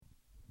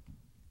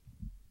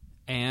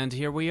And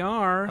here we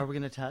are. Are we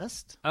going to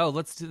test? Oh,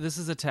 let's do this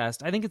is a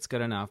test. I think it's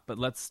good enough, but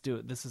let's do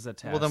it. This is a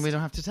test. Well, then we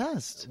don't have to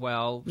test.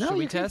 Well, No, should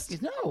we you can-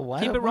 test? No,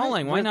 why Keep it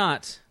rolling. Why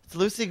not? It's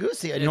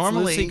loosey-goosey. It's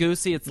Normally,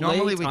 loosey-goosey. It's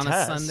normally late we on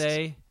test. a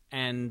Sunday,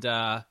 and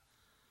I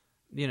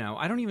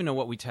don't even know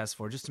what we test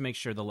for, just to make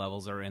sure the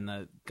levels are in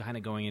the kind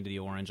of going into the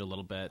orange a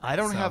little bit. I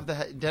don't So, have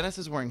the... Dennis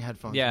is wearing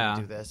headphones Yeah.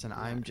 when we do this, and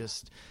I'm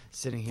just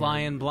sitting here.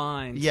 flying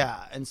blind.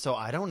 Yeah, and so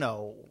I don't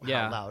know how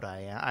Yeah. loud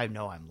I am. I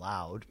know I'm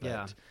loud, but...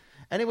 Yeah.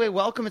 Anyway,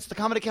 welcome. It's the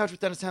Comedy Couch with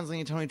Dennis Hensley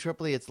and Tony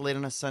Tripoli. It's late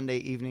on a Sunday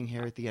evening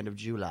here at the end of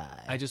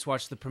July. I just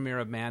watched the premiere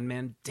of Mad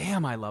Men.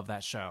 Damn, I love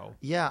that show.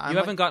 Yeah, You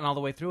haven't gotten all the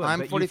way through it. I'm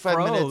but 45 you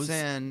minutes froze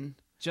in.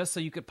 just so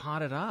you could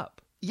pot it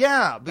up.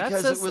 Yeah, That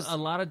because says it was... a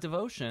lot of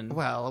devotion.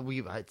 Well,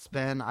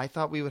 I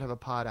thought we would have a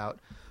pod out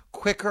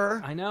quicker.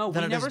 I know.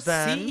 Than We it never has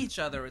been. see each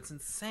other. It's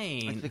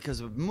insane. It's because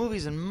of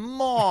movies and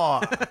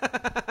more.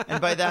 And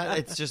by that,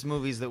 it's just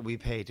movies that we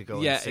pay to go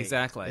Yeah, and see.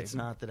 exactly. It's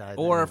not that I...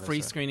 Or none of us free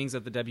are- screenings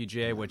at the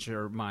WGA, which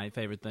are my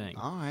favorite thing.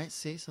 All right,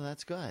 see, so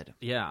that's good.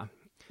 Yeah.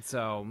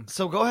 So,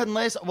 So go ahead and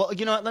lay... Well,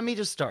 you know what? Let me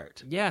just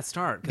start. yeah,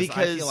 start. Because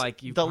I feel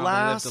like you the probably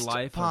last lived a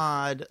life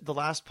the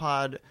last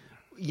pod,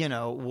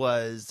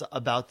 was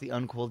about the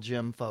Uncool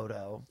Jim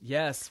photo.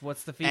 Yes.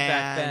 What's the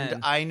feedback And then?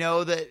 I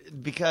know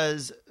that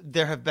because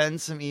there have been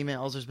some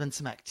emails, there's been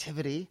some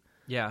activity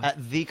Yeah. at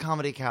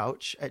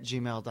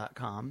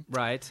thecomedycouch@gmail.com.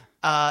 Right.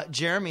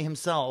 Jeremy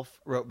himself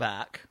wrote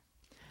back,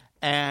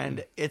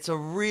 and it's a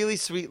really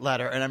sweet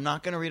letter, and I'm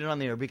not going to read it on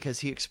the air because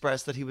he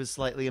expressed that he was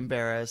slightly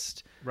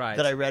embarrassed Right.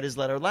 that I read his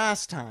letter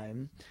last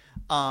time.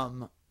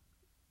 And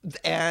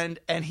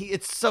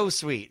it's so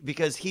sweet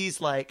because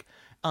he's like,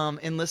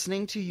 in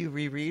listening to you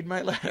reread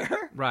my letter,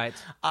 Right.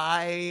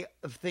 I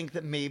think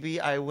that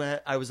maybe I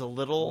was a A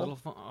little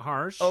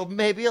harsh. Oh,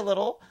 maybe a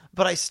little,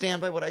 but I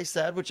stand by what I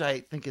said, which I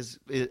think is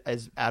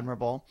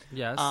admirable.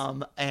 Yes.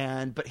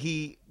 But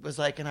he was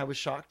like, and I was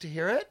shocked to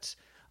hear it.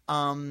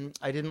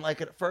 I didn't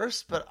like it at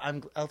first, but I'm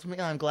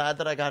glad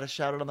that I got a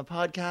shout out on the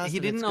podcast. He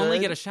and didn't it's only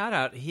good. get a shout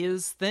out.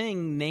 His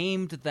thing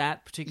named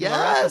that particular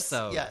Yes,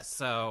 episode. yes.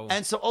 So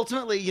And so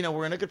ultimately,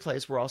 we're in a good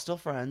place. We're all still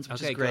friends,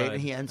 which Okay, is great. good.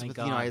 And he ends Thank with,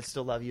 God. I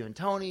still love you and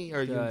Tony,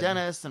 or you and Good.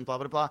 Dennis, and blah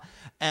blah blah.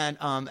 And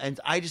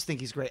I just think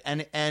he's great.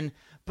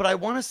 But I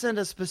want to send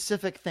a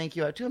specific thank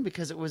you out to him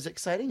because it was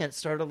exciting. It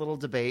started a little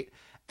debate,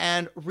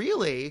 and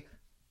really,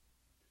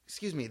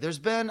 excuse me, there's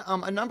been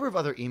a number of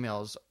other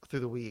emails through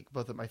the week,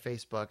 both at my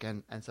Facebook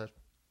and such,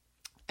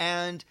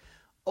 and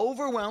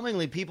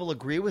overwhelmingly people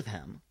agree with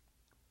him.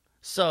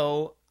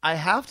 So I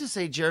have to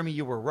say, Jeremy,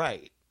 you were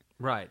right.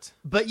 right.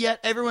 But yet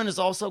everyone is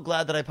also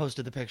glad that I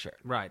posted the picture.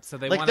 Right. So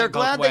they Like, want they're it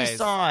both glad ways. they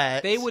saw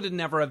it. They would have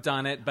never have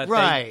done it, but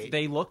Right.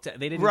 they looked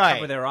at. They didn't Right.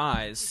 cover their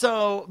eyes.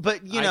 So,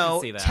 but I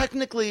can see that.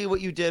 technically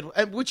what you did,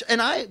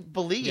 and I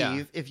believe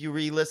Yeah. if you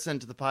re-listen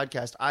to the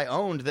podcast, I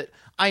owned that.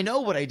 I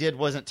know what I did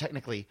wasn't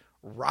technically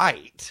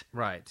right,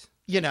 Right.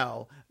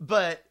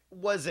 but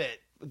was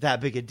it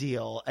that big a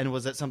deal? And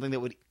was it something that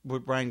would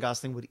Ryan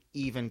Gosling would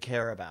even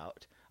care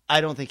about?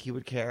 I don't think he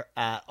would care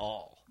at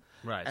all.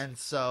 Right. And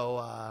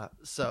so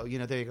there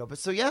you go. But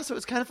so so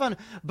it's kind of fun.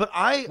 But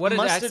I What did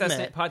must Access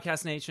admit,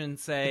 Podcast Nation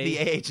say? the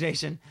AH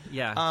Nation.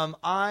 Yeah.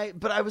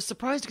 But I was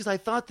surprised because I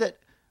thought that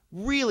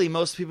really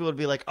most people would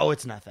be like, "Oh,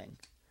 it's nothing,"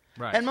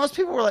 right. and most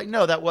people were like,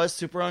 "No, that was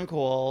super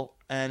uncool,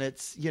 and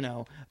it's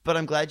but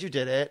I'm glad you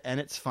did it, and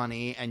it's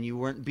funny, and you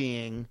weren't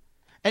being."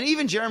 And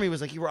even Jeremy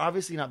was like, "You were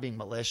obviously not being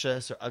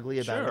malicious or ugly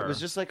about it. Sure. It was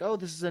just like, oh,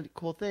 this is a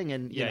cool thing,"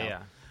 and you know.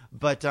 Yeah.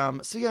 But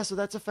so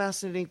that's a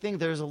fascinating thing.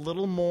 There's a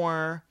little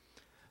more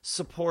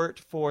support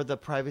for the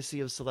privacy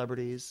of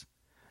celebrities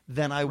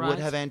than I would Right.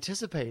 have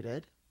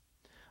anticipated.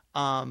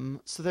 So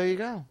there you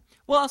go.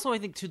 Well, also I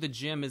think too the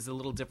gym is a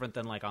little different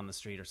than like on the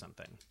street or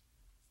something.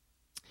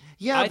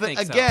 Yeah, I but think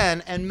so.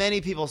 again, and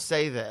many people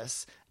say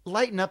this,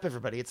 lighten up,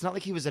 everybody. It's not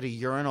like he was at a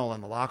urinal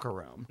in the locker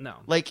room. No.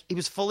 Like he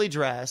was fully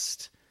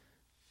dressed,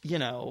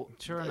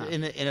 Sure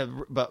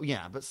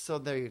enough. but so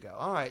there you go.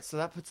 All right, so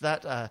that puts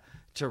that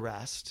to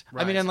rest. I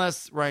Right. mean,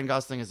 unless Ryan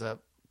Gosling is a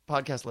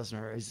podcast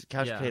listener, he's a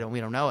couch Yeah. potato and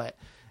we don't know it,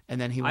 and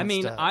then he wants I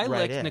mean, to I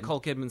write licked in.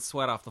 Nicole Kidman's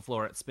sweat off the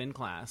floor at spin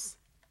class,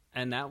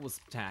 and that was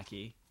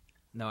tacky.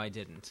 No, I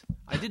didn't.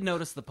 I did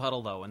notice the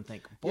puddle though, and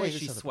think, boy, you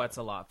she saw the sweats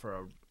a lot for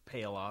a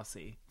pale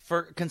Aussie.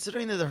 For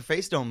considering that her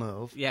face don't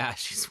move, Yeah,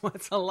 she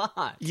sweats a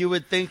lot. you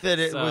would think that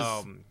it so,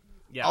 was.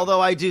 yeah. Although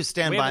I do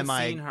stand We by haven't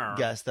seen her. my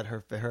guess that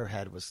her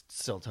head was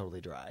still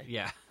totally dry.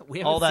 yeah,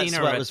 we all haven't that seen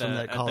her sweat at was from the,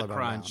 that at the collarbone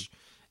crunch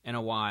in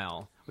a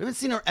while. We haven't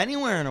seen her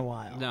anywhere in a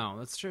while. No,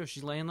 that's true.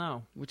 She's laying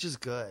low. Which is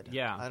good.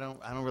 Yeah. I don't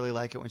really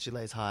like it when she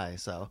lays high,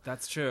 so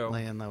That's true.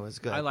 laying low is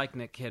good. I like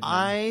Nick Kidman.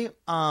 I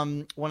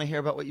want to hear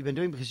about what you've been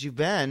doing because you've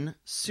been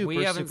super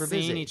we haven't super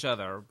seen busy. each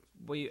other.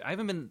 I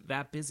haven't been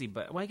that busy,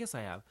 but I guess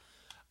I have.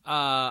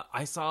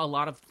 I saw a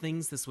lot of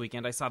things this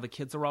weekend. I saw The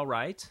Kids Are All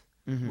Right,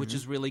 which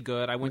is really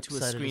good. I went to a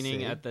excited to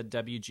screening see. at the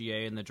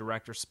WGA, and the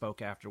director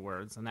spoke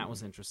afterwards, and that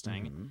was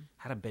interesting.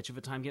 Had a bitch of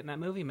a time getting that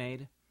movie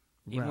made,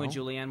 even with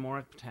Well. Julianne Moore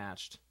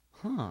attached.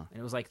 Huh. And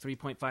it was like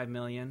 $3.5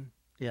 million.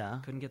 Yeah.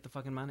 Couldn't get the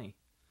fucking money.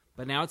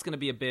 But now it's going to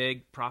be a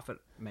big profit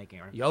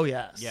maker. Oh,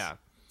 yes. Yeah.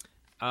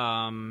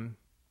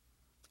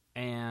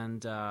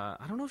 And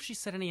I don't know if she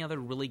said any other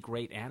really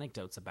great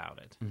anecdotes about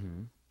it.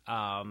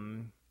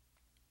 Mm-hmm.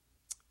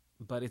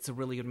 But it's a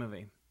really good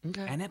movie.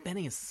 Okay. Annette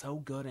Bening is so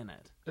good in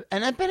it.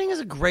 Annette Bening is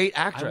a great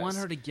actress. I want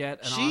her to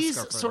get an She's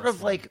Oscar for sort this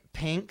of one. like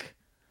Pink.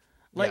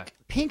 Like,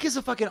 Pink is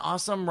a fucking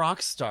awesome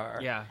rock star.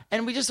 Yeah.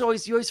 And you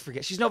always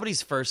forget. She's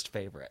nobody's first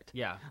favorite.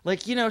 Yeah.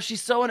 Like,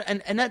 she's so...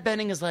 And Annette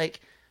Bening is like...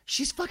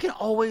 She's fucking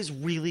always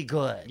really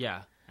good.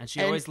 Yeah. And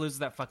she always loses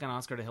that fucking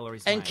Oscar to Hilary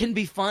Swank. And can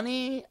be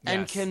funny.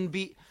 And Yes. can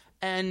be...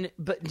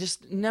 But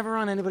just never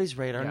on anybody's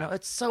radar. Yeah. No,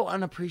 it's so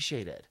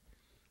unappreciated.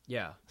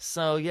 Yeah.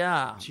 So,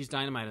 yeah. She's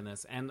dynamite in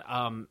this. And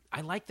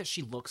I like that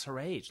she looks her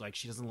age. Like,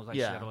 she doesn't look like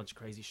she had a bunch of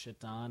crazy shit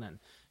done. And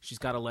she's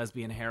got a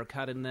lesbian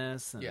haircut in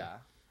this. And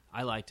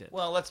I liked it.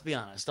 Well, let's be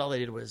honest. All they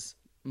did was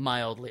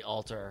mildly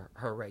alter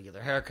her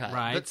regular haircut.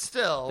 Right. But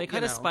still, they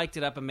kind of spiked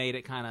it up and made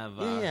it kind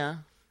of... yeah.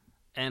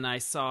 And I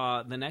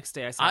saw... The next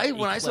day, I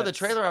when I saw the Eclipse.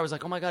 trailer, I was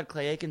like, oh my God,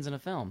 Clay Aiken's in a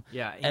film.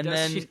 Yeah. And she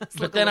then... does But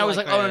look then a I little was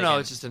like, Clay oh, no, Aiken.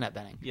 it's just Annette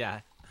Bening.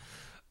 Yeah.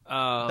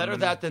 Better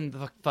that than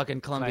the fucking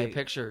Columbia Right.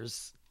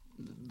 Pictures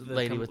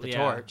lady with the yeah,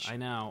 torch. I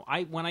know.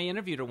 When I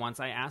interviewed her once,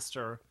 I asked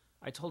her.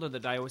 I told her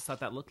that I always thought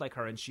that looked like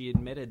her, and she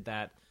admitted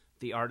that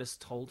the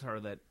artist told her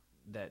that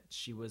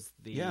she was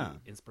the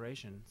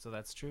inspiration. So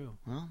that's true.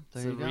 Well,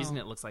 there so you the go. reason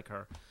it looks like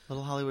her.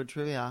 Little Hollywood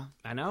trivia.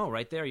 I know,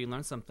 right there. You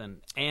learned something.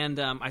 And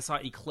I saw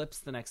Eclipse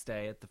the next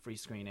day at the free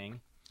screening.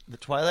 The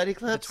Twilight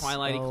Eclipse? The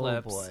Twilight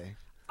Eclipse. Oh, boy.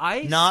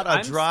 I'm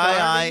eye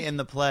starting- in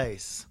the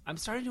place. I'm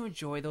starting to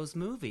enjoy those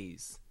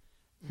movies.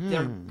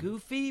 They're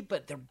goofy,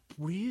 but they're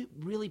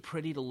really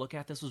pretty to look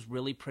at. This was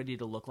really pretty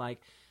to look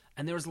like.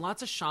 And there was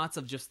lots of shots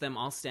of just them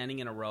all standing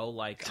in a row,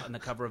 like on the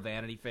cover of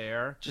Vanity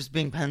Fair. Just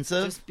being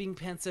pensive? Just being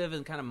pensive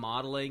and kind of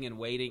modeling and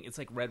waiting. It's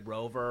like Red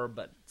Rover,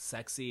 but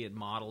sexy and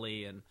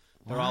modelly. And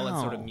they're all in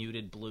sort of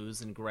muted blues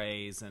and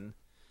grays. And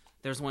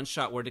there's one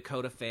shot where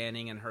Dakota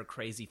Fanning and her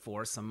crazy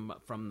foursome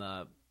from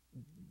the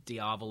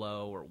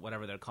Diavolo, or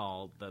whatever they're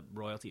called, the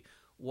royalty,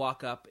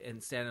 walk up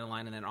and stand in a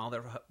line, and then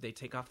they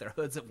take off their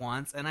hoods at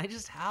once. And I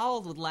just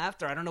howled with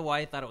laughter. I don't know why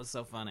I thought it was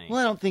so funny. Well,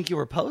 I don't think you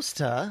were supposed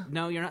to.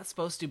 No, you're not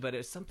supposed to, but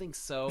it's something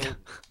so...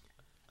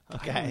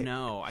 Okay. I don't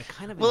know. I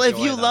kind of Well, if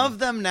enjoy you them. love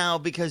them now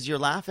because you're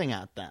laughing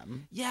at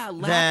them, Yeah,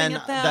 laughing then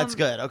at them. that's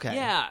good. Okay.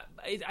 Yeah,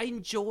 I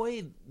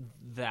enjoyed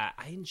that.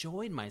 I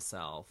enjoyed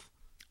myself.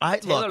 Taylor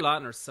Taylor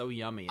Lautner's so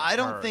yummy. I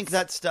don't think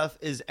that stuff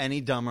is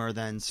any dumber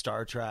than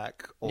Star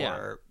Trek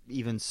or Yeah.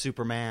 even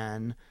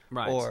Superman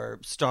Right. or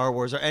Star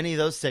Wars or any of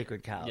those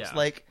sacred cows. Yeah.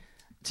 Like,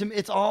 to me,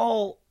 it's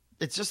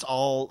just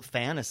all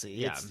fantasy.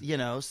 Yeah.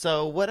 It's,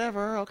 so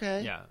whatever,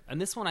 okay. Yeah, and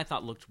this one I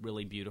thought looked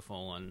really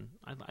beautiful, and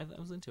I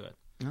was into it.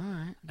 All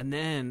right. And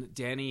then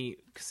Danny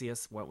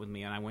Casillas went with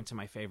me, and I went to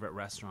my favorite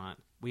restaurant.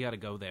 We got to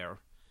go there,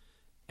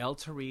 El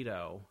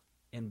Torito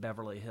in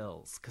Beverly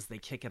Hills, because they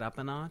kick it up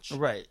a notch.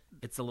 Right.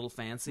 It's a little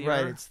fancier.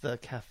 Right, it's the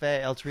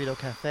cafe, El Torito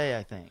Cafe,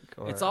 I think.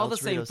 Or It's all El the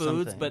same Torito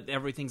foods, something. but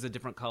everything's a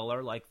different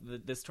color. Like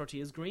this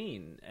tortilla is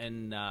green,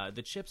 and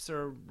the chips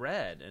are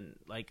red, and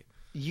like.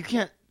 You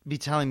can't be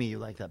telling me you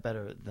like that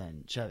better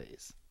than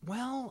Chevy's.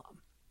 Well,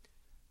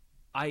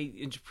 I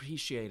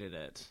appreciated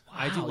it.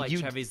 I do Wow, like you-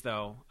 Chevy's,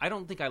 though. I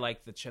don't think I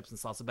like the chips and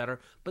salsa better,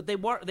 but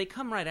they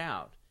come right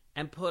out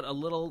and put a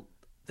little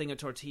thing of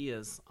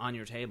tortillas on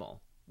your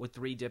table with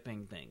 3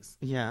 dipping things,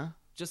 Yeah.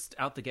 just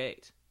out the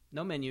gate.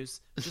 No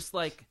menus, just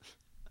like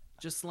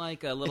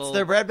a little. It's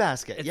their bread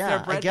basket. It's Yeah, their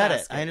I bread get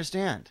basket. it. I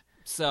understand.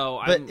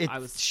 So But I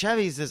was.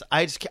 Chevy's is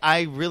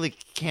I really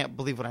can't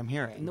believe what I'm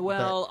hearing.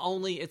 Well,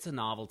 only it's a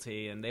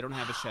novelty, and they don't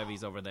have a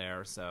Chevy's over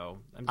there, so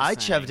I'm just I saying.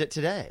 cheved it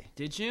today.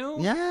 Did you?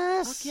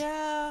 Yes. Fuck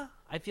yeah.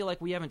 I feel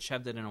like we haven't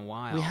cheved it in a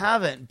while. We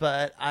haven't,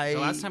 but The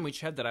last time we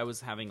cheved it, I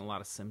was having a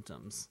lot of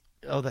symptoms.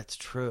 Oh, that's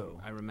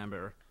true. I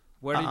remember.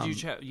 Where did you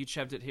chev? You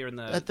cheved it here in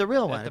the At the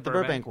real one, at the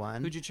Burbank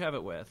one. Who'd you chev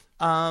it with?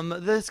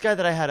 This guy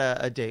that I had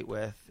a date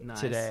with Nice.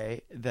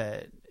 today.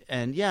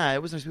 And yeah,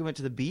 it was nice. We went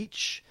to the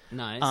beach.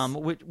 Nice.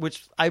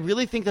 Which I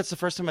really think that's the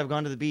first time I've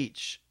gone to the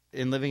beach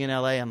in living in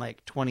LA. I'm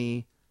like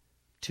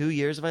 22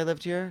 years have I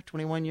lived here,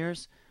 21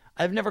 years.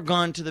 I've never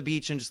gone to the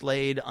beach and just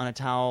laid on a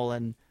towel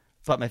and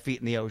put my feet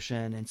in the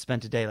ocean and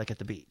spent a day like at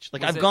the beach.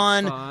 Like Was I've it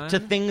gone fun? to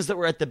things that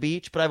were at the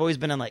beach, but I've always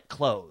been in like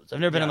clothes. I've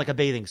never been Yeah. in like a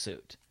bathing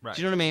suit. Right.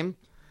 Do you know what I mean?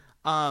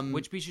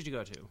 Which beach did you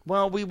go to?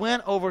 Well, we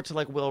went over to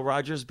like Will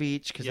Rogers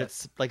Beach because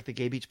Yes. it's like the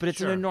gay beach, but it's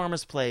Sure. an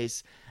enormous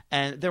place,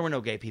 and there were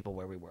no gay people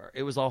where we were.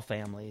 It was all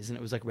families, and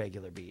it was like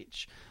regular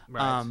beach.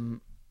 Right.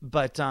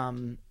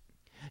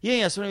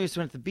 Yeah. So anyways,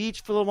 we went to the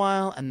beach for a little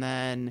while, and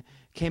then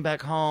came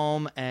back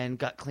home and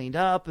got cleaned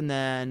up, and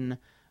then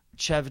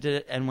cheved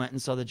it and went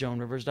and saw the Joan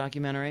Rivers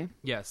documentary.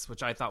 Yes,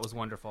 which I thought was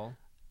wonderful.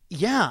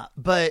 Yeah,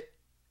 but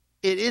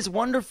it is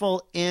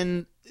wonderful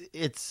in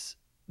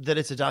that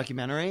it's a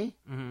documentary.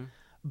 Mm-hmm.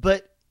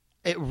 But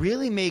it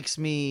really makes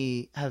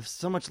me have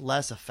so much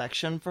less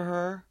affection for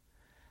her,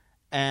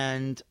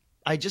 and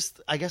I guess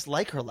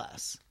like her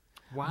less.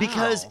 Wow.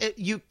 Because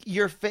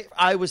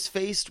I was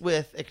faced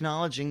with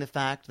acknowledging the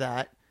fact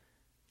that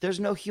there's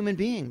no human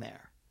being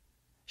there.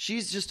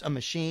 She's just a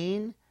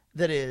machine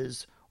that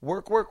is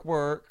work,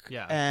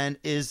 Yeah. and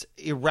is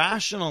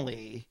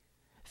irrationally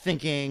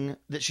thinking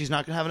that she's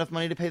not going to have enough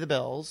money to pay the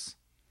bills,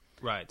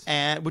 Right.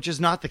 and which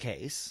is not the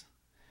case.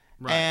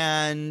 Right.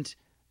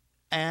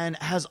 And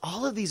has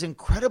all of these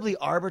incredibly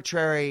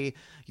arbitrary,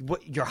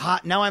 you're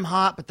hot, now I'm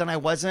hot, but then I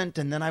wasn't,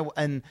 and then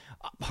and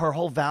her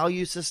whole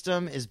value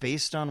system is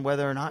based on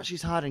whether or not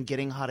she's hot and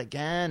getting hot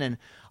again, and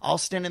I'll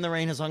stand in the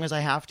rain as long as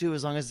I have to,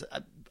 as long as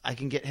I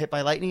can get hit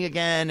by lightning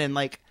again, and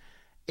like,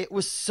 it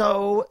was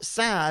so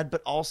sad,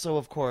 but also,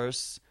 of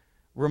course,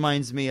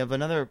 reminds me of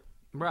another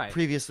Right.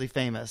 previously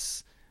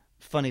famous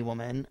funny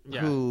woman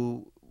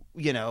who,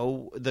 you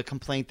know, the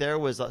complaint there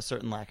was a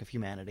certain lack of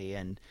humanity,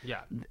 and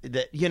Yeah.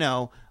 that, you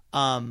know,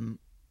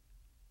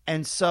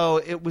 and so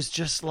it was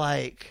just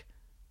like,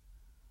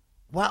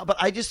 wow. But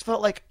I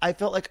felt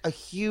like a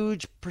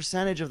huge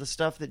percentage of the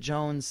stuff that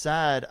Joan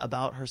said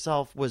about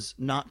herself was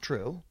not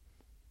true,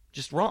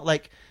 just wrong.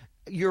 Like,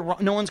 you're wrong.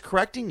 No one's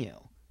correcting you,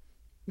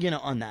 you know,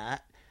 on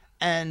that.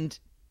 And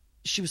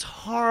she was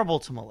horrible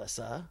to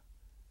Melissa.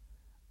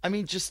 I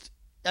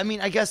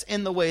guess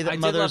in the way that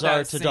mothers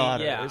are to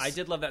daughters. Yeah, I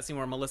did love that scene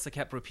where Melissa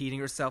kept repeating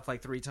herself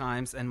like 3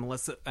 times, and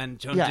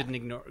Joan didn't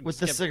ignore with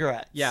the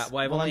cigarettes. Yeah,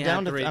 well, I'm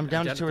down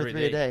to 2 or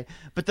 3 a day.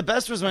 But the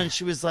best was when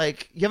she was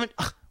like, "You haven't?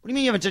 What do you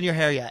mean you haven't done your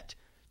hair yet?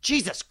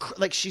 Jesus,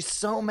 like she's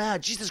so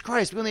mad. Jesus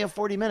Christ, we only have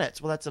 40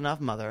 minutes. Well, that's enough,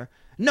 mother.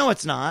 No,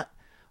 it's not.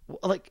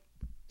 Like,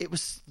 it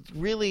was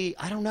really,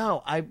 I don't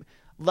know. I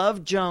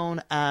loved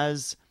Joan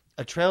as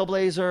a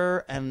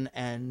trailblazer,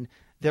 and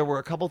there were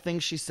a couple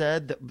things she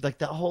said that, like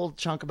that whole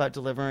chunk about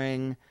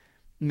delivering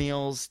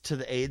meals to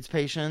the AIDS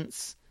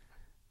patients.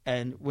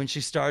 And when she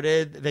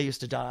started, they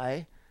used to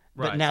die,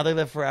 but now they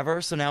live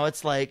forever. So now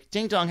it's like,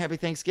 ding dong, happy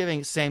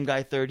Thanksgiving. Same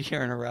guy, 3rd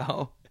year in a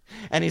row.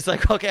 And he's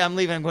like, okay, I'm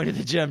leaving. I'm going to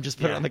the gym. Just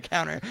put it on the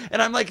counter.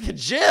 And I'm like, the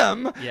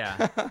gym?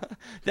 Yeah.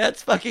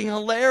 That's fucking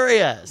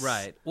hilarious.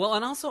 Right. Well,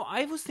 and also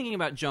I was thinking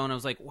about Joan. I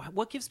was like,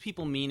 what gives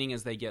people meaning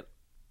as they get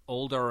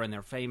older and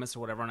they're famous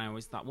or whatever? And I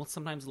always thought, well,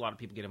 sometimes a lot of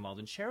people get involved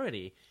in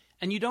charity.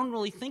 And you don't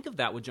really think of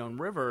that with Joan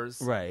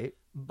Rivers. Right.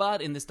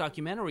 But in this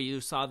documentary,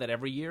 you saw that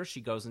every year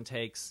she goes and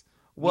takes...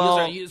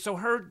 so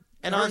her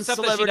stuff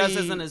that she does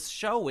isn't as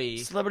showy.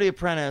 Celebrity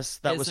Apprentice,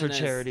 that was her Isn't as-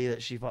 charity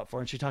that she fought for,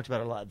 and she talked about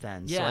it a lot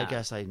then. So Yeah. I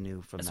guess I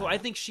knew from that. So I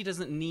think she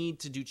doesn't need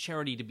to do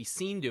charity to be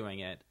seen doing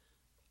it.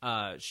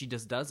 She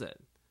just does it.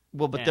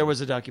 Well, but there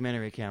was a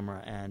documentary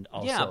camera and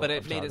also Yeah, but a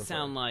it made it photographer.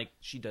 sound like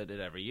she did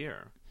it every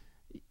year.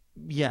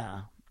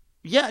 Yeah.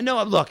 Yeah,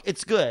 no, look,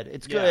 it's good.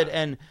 It's good.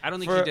 And I don't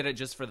think she did it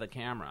just for the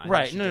camera. I think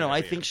Right. she No, did no, it I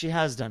every think year. she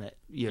has done it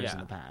years in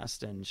the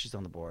past, and she's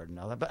on the board and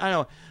all that. But I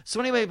don't know. So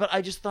anyway, but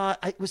I just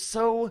thought it was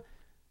so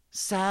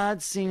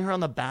sad seeing her on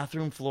the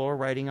bathroom floor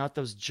writing out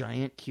those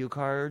giant cue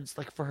cards,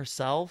 like, for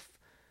herself.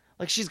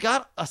 Like, she's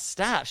got a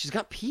staff. She's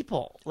got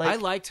people. Like, I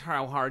liked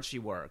how hard she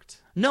worked.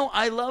 No,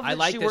 I love that I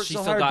liked she that worked she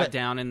so still hard, got but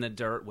down in the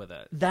dirt with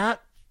it.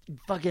 that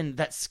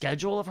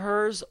schedule of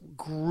hers,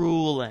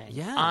 grueling.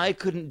 Yeah. I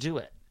couldn't do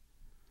it.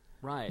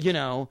 Right. You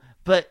know,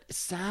 but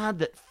sad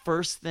that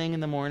first thing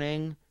in the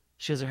morning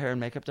she has her hair and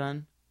makeup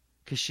done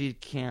because she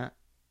can't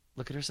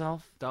look at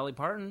herself. Dolly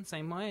Parton,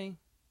 same way.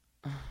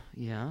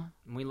 Yeah.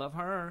 We love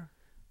her.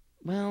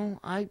 Well,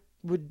 I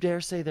would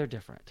dare say they're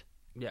different.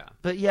 Yeah.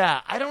 But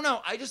yeah, I don't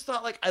know. I just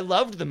thought, like, I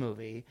loved the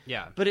movie.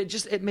 Yeah. But I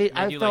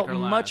you felt like her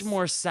much less.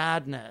 more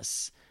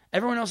sadness.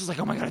 Everyone else was like,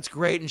 oh my God, it's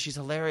great. And she's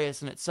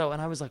hilarious. And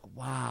and I was like,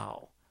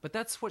 wow. But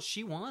that's what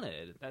she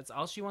wanted. That's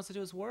all she wants to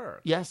do is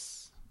work.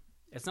 Yes.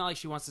 It's not like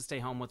she wants to stay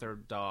home with her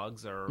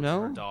dogs or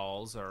No. her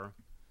dolls or...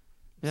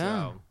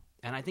 Yeah. So,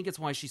 and I think it's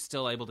why she's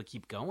still able to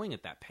keep going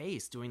at that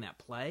pace, doing that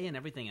play and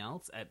everything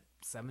else at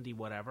 70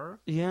 whatever.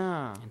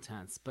 Yeah.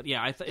 Intense. But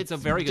yeah, it's a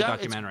very good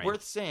documentary. It's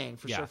worth seeing,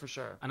 for Yeah.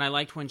 sure. And I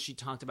liked when she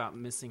talked about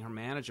missing her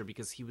manager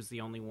because he was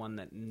the only one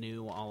that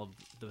knew all of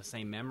the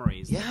same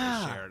memories that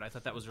Yeah. they shared. I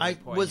thought that was really I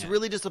poignant. was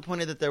really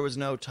disappointed that there was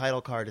no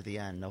title card at the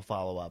end, no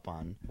follow-up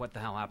on What the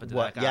hell happened to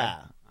what. that guy?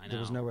 Yeah. I know. There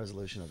was no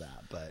resolution of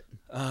that, but...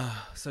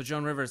 So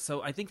Joan Rivers.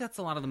 So I think that's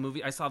a lot of the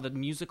movie. I saw the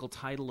musical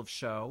title of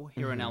Show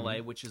here in LA,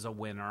 which is a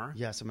winner.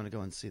 Yes, I'm going to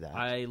go and see that.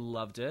 I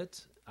loved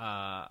it.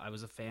 I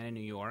was a fan in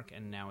New York,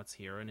 and now it's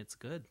here, and it's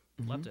good.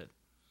 Loved it.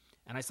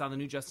 And I saw the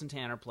new Justin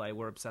Tanner play.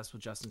 We're obsessed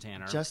with Justin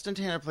Tanner. Justin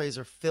Tanner plays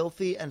are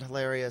filthy and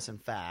hilarious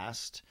and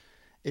fast.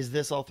 Is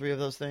this all 3 of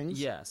those things?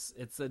 Yes,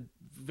 it's a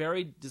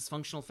very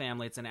dysfunctional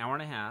family. It's an hour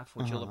and a half,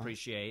 which you'll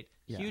appreciate.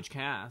 Yeah. Huge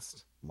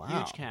cast. Wow.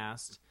 Huge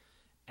cast.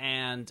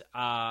 And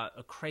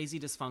a crazy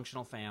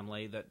dysfunctional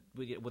family that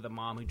we get with a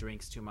mom who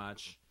drinks too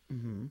much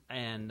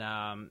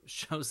and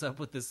shows up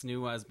with this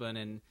new husband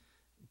and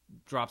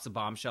drops a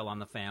bombshell on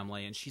the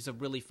family. And she's a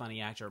really funny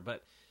actor.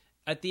 But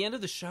at the end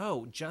of the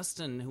show,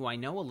 Justin, who I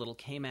know a little,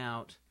 came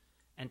out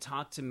and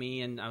talked to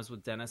me. And I was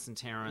with Dennis and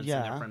Terrence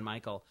and their friend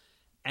Michael.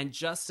 And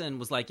Justin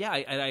was like,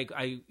 yeah,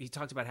 he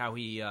talked about how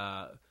he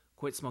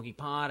quit smoking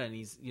pot and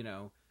he's,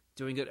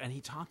 doing good. And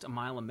he talked a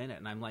mile a minute.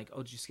 And I'm like,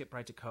 oh, did you skip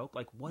right to Coke?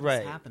 Like, what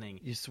is happening?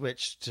 You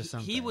switched to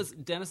something.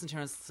 Dennis and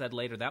Terrence said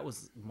later that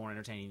was more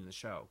entertaining than the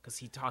show because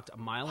he talked a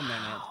mile a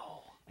minute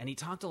and he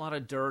talked a lot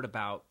of dirt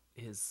about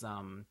his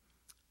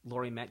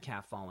Laurie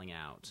Metcalf falling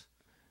out.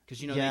 Because,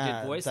 they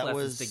did voice that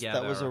lessons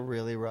together. That was a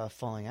really rough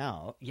falling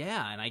out.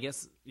 Yeah, and I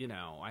guess,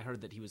 I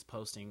heard that he was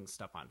posting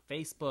stuff on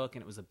Facebook,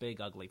 and it was a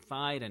big, ugly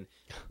fight, and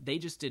they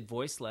just did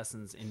voice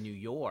lessons in New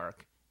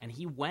York, and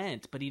he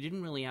went, but he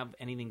didn't really have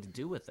anything to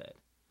do with it.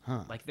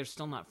 Huh. Like, they're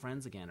still not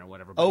friends again or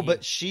whatever.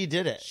 But she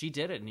did it. She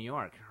did it in New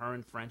York. Her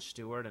and French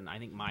Stewart, and I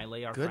think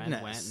Miley, our friend,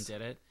 went and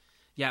did it.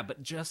 Yeah,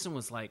 but Justin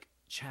was, like,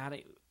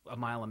 chatting a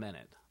mile a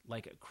minute,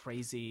 like a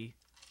crazy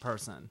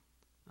person.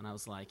 And I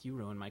was like, you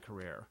ruined my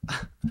career.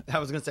 I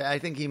was going to say, I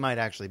think he might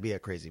actually be a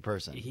crazy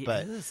person. He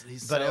but, is.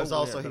 He's but so it was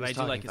also, weird, he but was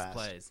I do like fast. his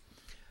plays.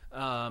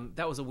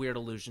 That was a weird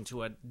allusion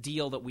to a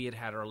deal that we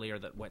had earlier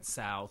that went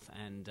south,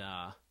 and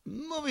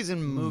Movies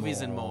and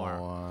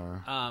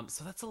more.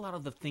 So that's a lot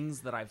of the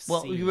things that I've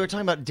Well, seen. we were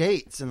talking about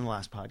dates in the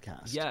last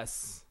podcast.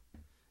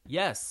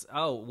 Yes.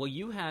 Oh, well,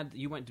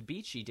 you went to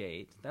Beachy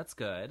Date. That's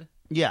good.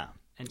 Yeah.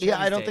 And Yeah,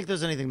 Chevy's I don't date. think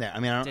there's anything there. I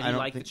mean, Did he I don't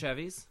like think... the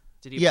Chevys?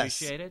 Did he Yes.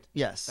 appreciate it?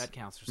 Yes. That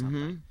counts for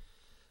something.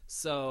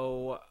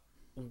 So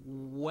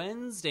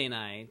Wednesday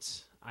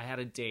night, I had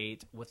a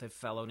date with a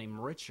fellow named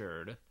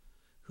Richard,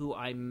 who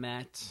I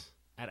met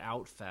at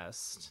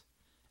Outfest.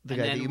 The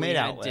and guy then that you we made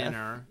had out with.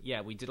 dinner.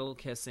 Yeah, we did a little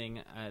kissing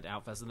at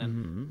Outfest, and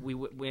then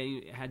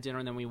we had dinner,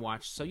 and then we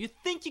watched So You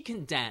Think You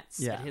Can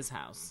Dance at his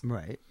house.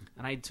 Right.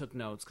 And I took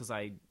notes because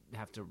I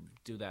have to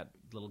do that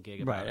little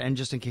gig about Right, it. and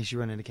just in case you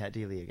run into Cat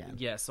Deely again.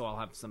 Yeah, so I'll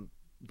have some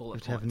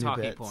have new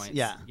talking bits. points.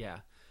 Yeah.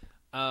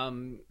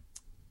 And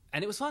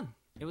it was fun.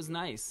 It was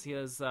nice. He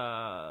was.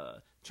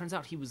 Turns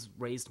out he was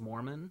raised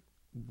Mormon.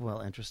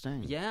 Well,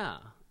 interesting. Yeah,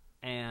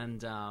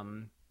 and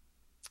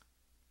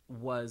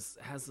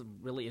has a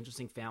really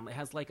interesting family.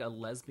 Has like a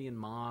lesbian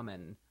mom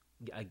and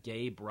a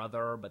gay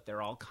brother, but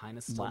they're all kind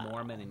of still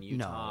Mormon in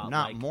Utah. No,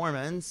 not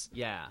Mormons.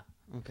 Yeah.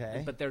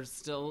 Okay. But they're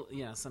still,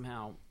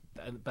 somehow.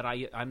 But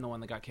I'm the one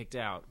that got kicked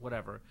out.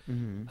 Whatever.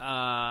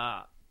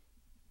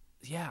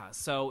 Yeah.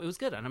 So it was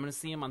good, and I'm going to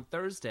see him on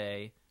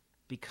Thursday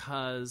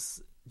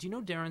because. Do you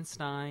know Darren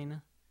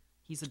Stein?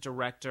 He's a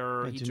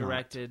director.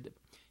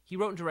 He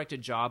wrote and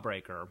directed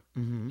Jawbreaker,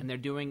 and they're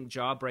doing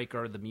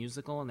Jawbreaker the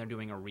musical, and they're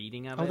doing a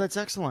reading of it. Oh, that's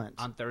excellent.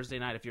 On Thursday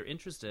night. If you're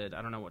interested,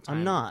 I don't know what time.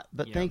 I'm not,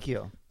 but thank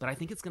you. But I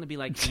think it's going to be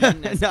like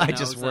Eden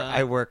Espinosa. No,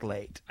 I work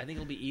late. I think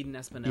it'll be Eden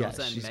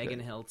Espinosa and Megan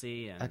good.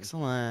 Hilty. And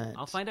Excellent.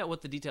 I'll find out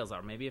what the details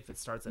are. Maybe if it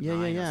starts at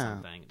 9 or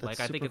something. That's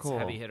I think super it's cool.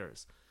 heavy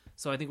hitters.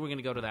 So I think we're going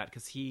to go to that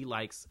because he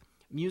likes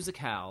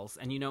musicals,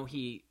 and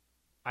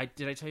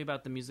did I tell you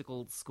about the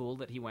musical school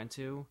that he went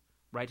to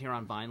right here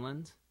on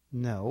Vineland?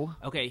 No.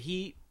 Okay,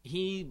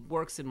 he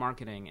works in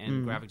marketing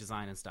and graphic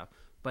design and stuff,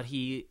 but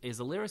he is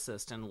a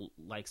lyricist and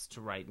likes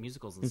to write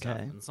musicals and stuff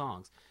and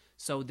songs.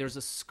 So there's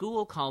a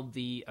school called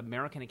the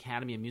American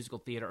Academy of Musical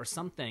Theater or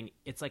something.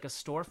 It's like a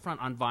storefront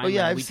on Vineland. Oh,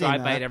 yeah, I've we seen drive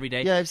that. by it every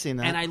day. Yeah, I've seen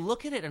that. And I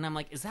look at it and I'm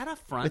like, is that a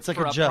front It's like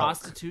for a a joke.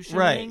 prostitution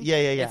Right. ring? Yeah.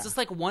 It's just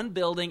like one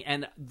building,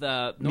 and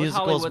the North Musicals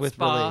Hollywood with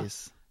Spa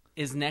release.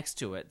 is next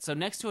to it. So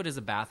next to it is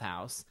a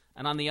bathhouse,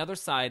 and on the other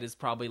side is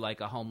probably like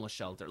a homeless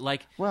shelter.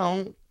 Like,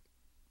 Well,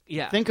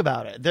 yeah. think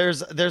about it.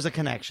 There's a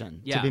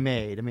connection to Yeah. be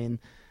made. I mean,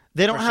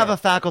 they don't For have sure. a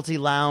faculty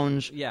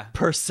lounge Yeah.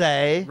 per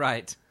se,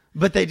 Right.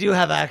 but they do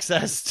have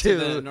access to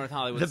The North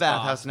Hollywood the Spa.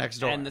 bathhouse next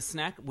door. And the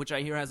snack, which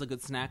I hear has a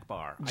good snack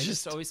bar. I just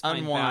Just always find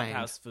unwind.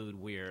 bathhouse food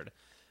weird.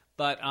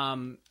 But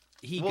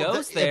he Well,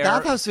 goes the there.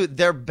 bathhouse food,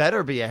 there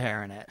better be a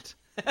hair in it.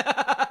 Do you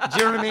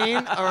know what I mean?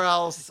 Or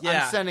else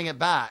Yeah. I'm sending it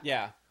back.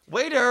 Yeah.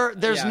 Waiter,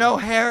 there's Yeah. no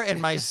hair in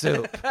my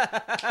soup.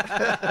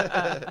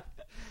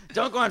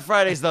 Don't go on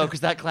Fridays, though,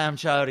 because that clam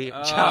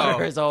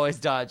chowder is always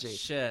dodgy.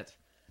 Shit.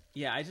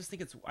 Yeah, I just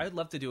think I'd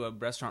love to do a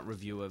restaurant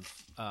review of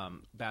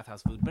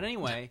bathhouse food. But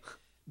anyway,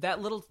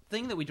 that little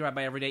thing that we drive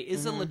by every day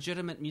is a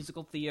legitimate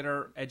musical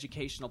theater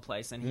educational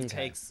place, and he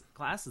takes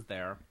classes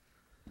there,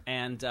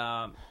 and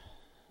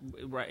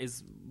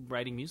is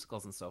writing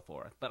musicals and so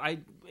forth. But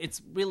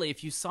it's really,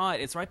 if you saw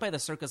it, it's right by the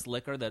Circus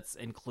Liquor that's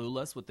in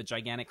Clueless with the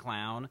gigantic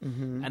clown,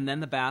 and then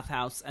the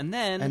bathhouse, and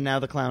then And now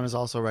the clown is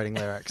also writing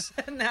lyrics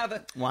now the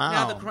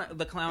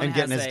clown and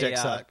has getting his dick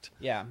sucked.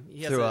 Yeah,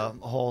 he has through a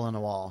hole in a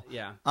wall.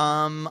 yeah.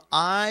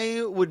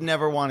 I would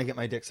never want to get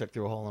my dick sucked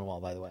through a hole in a wall,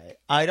 by the way.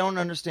 I don't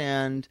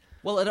understand.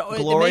 Well, it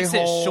Glory makes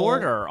hole. it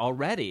shorter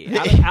already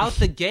out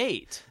the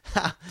gate,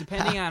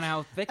 depending on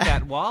how thick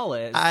that wall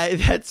is.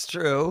 That's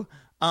true.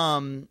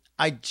 The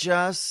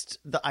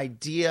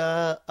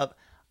idea of,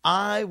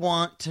 I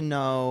want to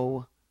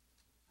know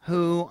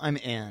who I'm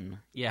in.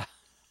 Yeah.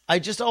 I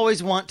just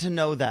always want to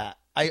know that.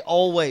 I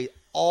always,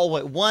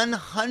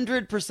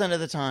 100% of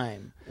the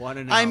time. Want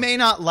to know. I may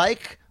not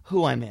like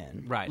who I'm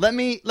in. Right. Let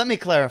me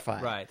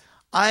clarify. Right.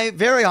 I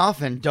very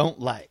often don't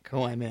like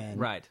who I'm in.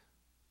 Right.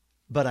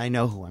 But I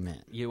know who I'm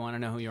in. You want to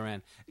know who you're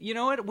in. You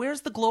know what?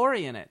 Where's the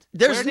glory in it?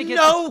 There's Where'd it get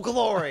no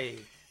glory.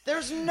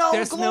 There's no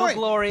There's glory. no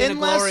glory in a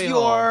unless glory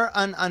you're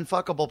an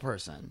unfuckable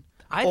person.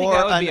 I think or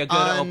that would be an a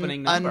good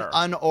opening number.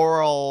 An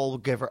oral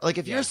giver. Like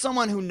if Yeah. you're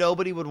someone who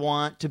nobody would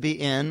want to be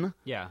in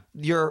Yeah.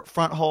 your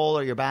front hole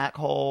or your back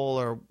hole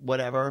or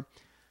whatever,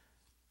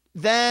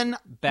 then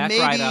Back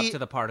maybe, right up to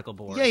the particle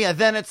board. Yeah.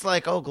 Then it's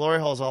like, oh, glory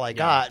hole's all I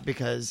got,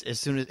 because as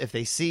soon as if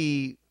they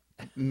see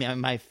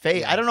my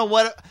face, I don't know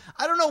what.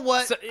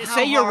 So, how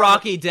say you're hard-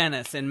 Rocky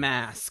Dennis in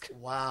Mask.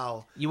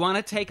 Wow. You want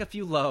to take a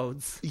few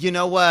loads. You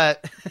know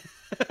what?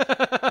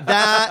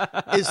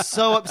 That is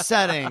so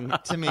upsetting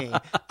to me.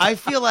 I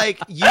feel like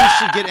you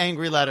should get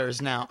angry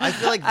letters now. I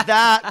feel like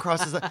that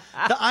crosses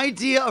the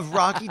idea of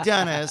Rocky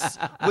Dennis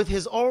with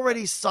his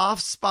already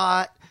soft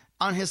spot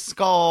on his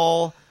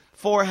skull,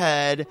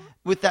 forehead,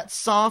 with that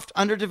soft,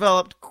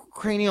 underdeveloped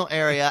cranial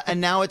area, and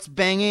now it's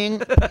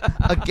banging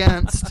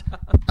against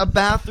a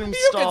bathroom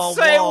stall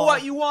wall.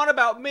 what you want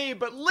about me,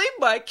 but leave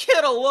my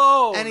kid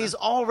alone. And he's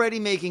already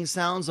making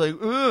sounds like,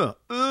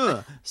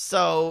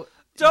 So,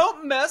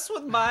 don't mess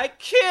with my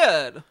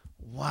kid.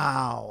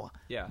 wow.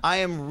 Yeah. I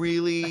am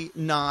really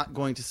not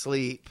going to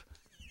sleep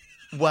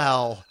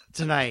well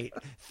tonight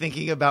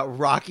thinking about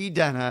Rocky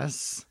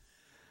Dennis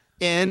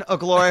in a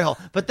glory hole.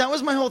 But that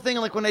was my whole thing.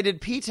 Like when I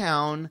did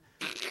P-Town,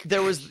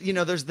 there was,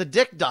 there's the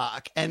Dick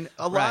Doc, and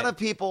a lot of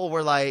people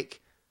were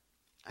like,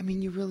 I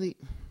mean, you really...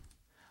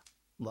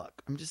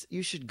 Look,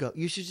 you should go.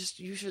 You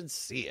should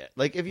see it.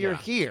 Like if you're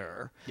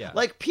here,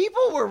 like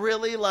people were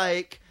really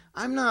like,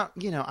 I'm not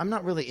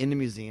really into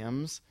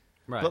museums,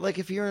 right? But like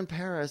if you're in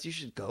Paris, you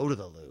should go to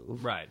the Louvre,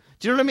 right?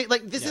 Do you know what I mean?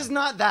 Like this is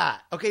not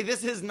that. Okay,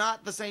 this is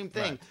not the same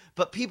thing. Right.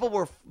 But people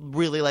were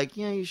really like,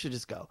 yeah, you should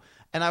just go.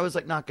 And I was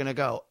like, not gonna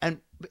go. And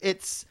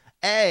it's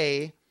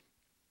a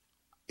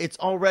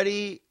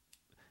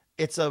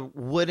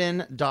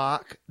wooden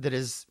dock that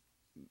is.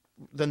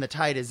 Then the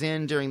tide is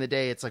in during the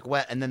day. It's like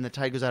wet, and then the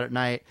tide goes out at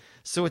night.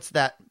 So it's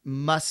that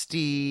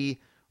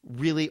musty,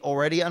 really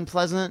already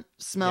unpleasant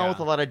smell with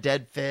a lot of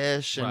dead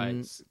fish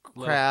and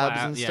crabs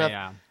and stuff.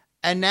 Yeah.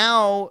 And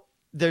now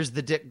there's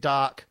the Dick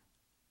Doc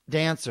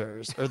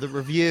dancers or the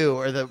review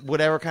or the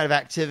whatever kind of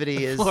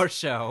activity is floor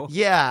show.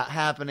 Yeah,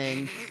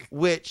 happening.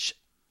 Which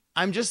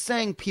I'm just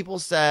saying, people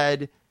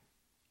said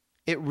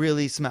it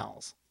really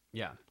smells.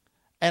 Yeah,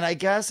 and I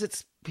guess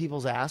it's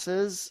people's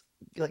asses.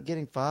 Like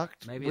getting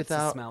fucked. Maybe it's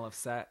the smell of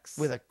sex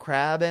with a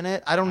crab in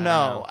it. I don't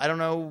know. I don't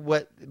know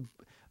what,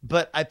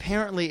 but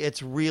apparently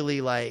it's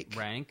really like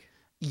rank.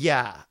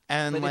 Yeah,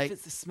 and but like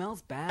if it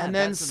smells bad. And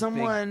then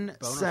someone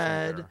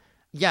said,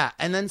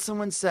 and then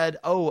someone said,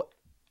 oh,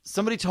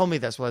 somebody told me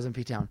this while I was in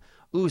P-Town.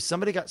 Ooh,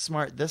 somebody got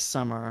smart this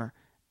summer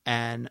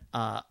and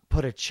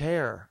put a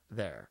chair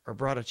there or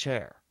brought a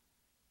chair.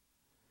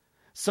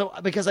 So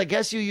because I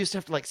guess you used to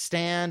have to like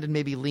stand and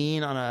maybe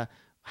lean on a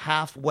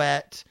half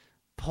wet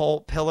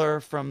pillar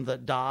from the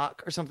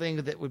dock or something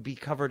that would be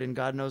covered in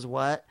God knows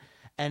what,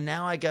 and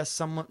now I guess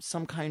some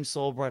kind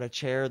soul brought a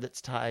chair that's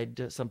tied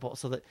to some pole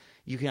so that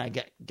you can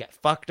get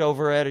fucked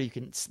over it, or you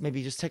can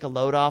maybe just take a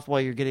load off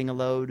while you're getting a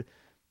load.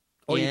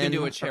 Or you can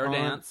do a chair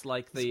dance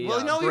like the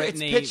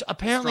Britney it's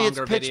apparently it's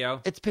pitch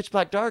video. It's pitch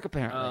black dark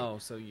apparently. Oh,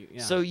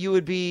 so you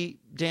would be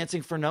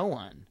dancing for no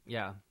one.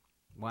 Yeah.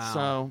 Wow.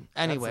 So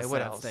anyway, that's a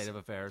what sad else? State of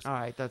affairs. All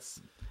right,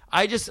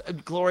 I just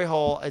glory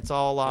hole. It's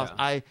all lost.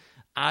 Yeah.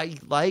 I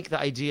like the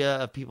idea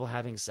of people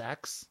having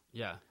sex.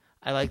 Yeah.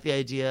 I like the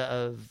idea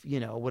of,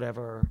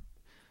 whatever.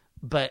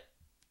 But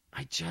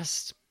I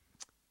just,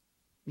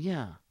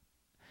 I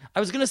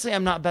was going to say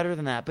I'm not better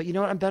than that, but you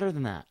know what? I'm better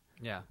than that.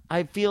 Yeah.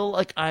 I feel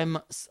like I'm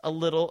a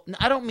little,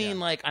 I don't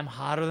mean like I'm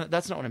hotter than,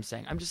 that's not what I'm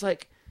saying. I'm just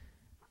like,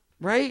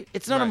 right?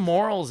 It's not a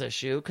morals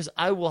issue because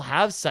I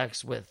have had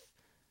sex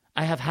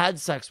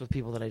with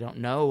people that I don't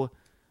know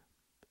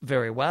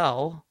very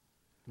well.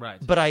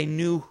 Right. But I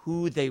knew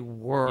who they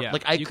were. Yeah.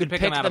 Like I could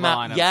pick them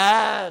out. Lineup.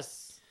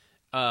 Yes.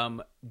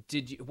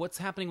 What's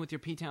happening with your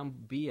P-Town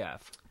BF?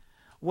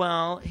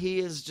 Well, he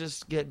is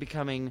just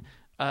becoming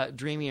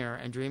dreamier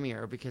and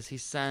dreamier because he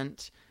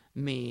sent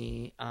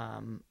me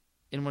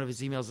in one of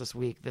his emails this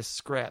week this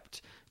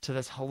script to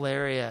this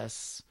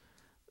hilarious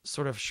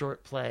sort of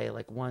short play,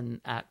 like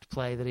one act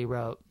play that he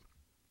wrote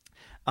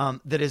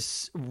that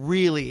is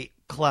really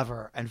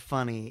clever and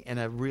funny in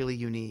a really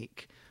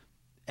unique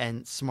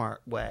and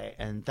smart way,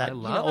 and that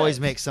always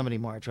makes somebody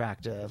more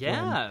attractive.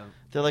 Yeah,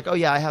 they're like, oh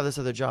yeah, I have this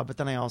other job, but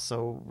then I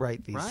also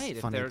write these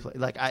funny plays.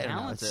 Like I don't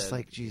know, it's just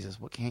like Jesus,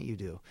 what can't you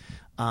do?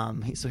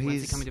 When's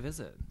he coming to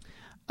visit?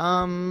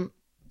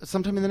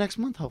 Sometime in the next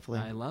month, hopefully.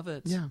 I love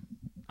it. Yeah.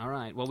 All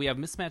right. Well, we have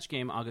Mismatch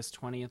Game August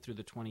 20th through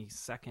the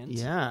 22nd.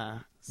 Yeah.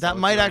 So that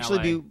might actually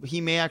be,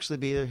 he may actually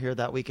be here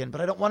that weekend,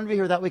 but I don't want to be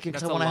here that weekend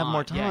because I want to have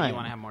more time. Yeah, you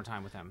want to have more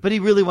time with him. But he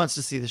really wants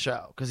to see the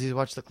show because he's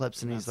watched the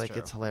clips and he's like,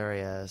 true. It's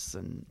hilarious.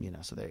 And,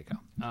 so there you go.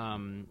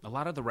 A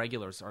lot of the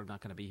regulars are not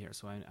going to be here,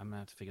 so I'm going to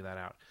have to figure that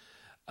out.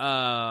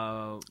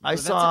 I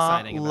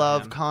saw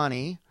Love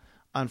Connie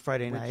on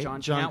Friday night.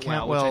 John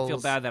Cantwell, which I feel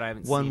bad that I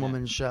haven't seen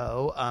one-woman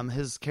show.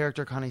 His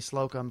character, Connie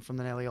Slocum from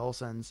the Nellie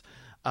Olsons,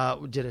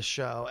 did a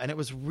show, and it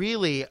was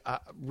really,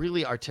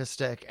 really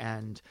artistic,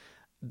 and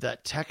the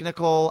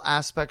technical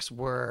aspects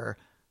were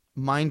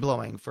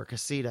mind-blowing for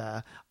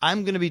Casita.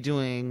 I'm going to be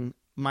doing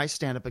my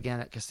stand-up again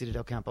at Casita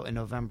del Campo in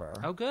November.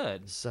 Oh,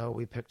 good. So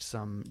we picked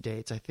some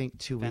dates. I think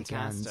 2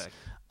 Fantastic.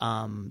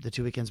 weekends. The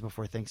 2 weekends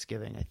before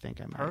Thanksgiving, I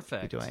think I might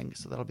Perfect. be doing.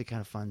 So that'll be kind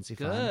of fun.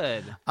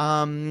 Good.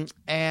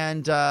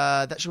 And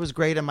that show was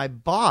great. And my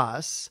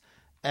boss,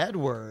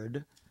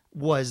 Edward,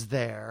 was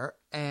there.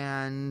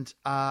 And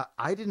I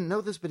didn't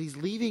know this, but he's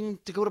leaving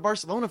to go to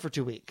Barcelona for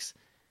 2 weeks.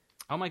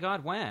 Oh, my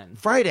God. When?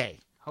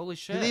 Friday. Holy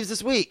shit. He leaves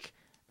this week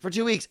for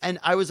 2 weeks. And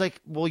I was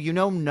like, well,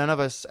 none of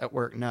us at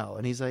work know.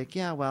 And he's like,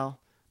 yeah, well,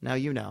 now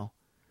you know.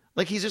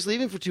 Like, he's just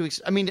leaving for 2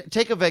 weeks. I mean,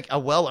 take a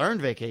well-earned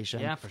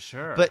vacation. Yeah, for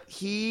sure. But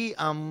he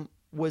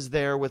was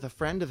there with a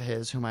friend of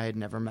his whom I had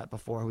never met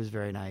before, who was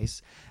very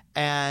nice.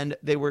 And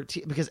they were,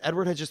 because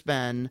Edward had just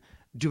been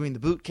doing the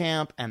boot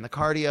camp and the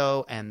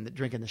cardio and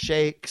drinking the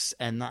shakes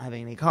and not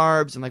having any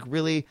carbs and like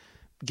really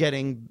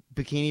getting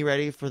bikini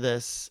ready for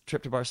this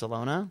trip to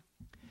Barcelona.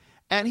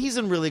 And he's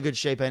in really good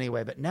shape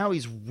anyway, but now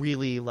he's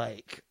really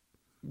like,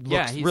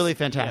 looks really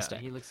fantastic.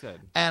 Yeah, he looks good.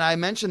 And I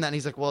mentioned that and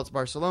he's like, well, it's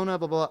Barcelona,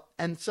 blah, blah, blah.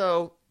 And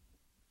so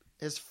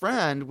his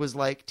friend was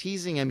like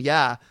teasing him,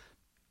 yeah,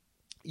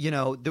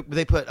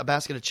 they put a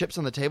basket of chips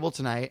on the table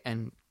tonight,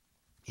 and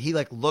he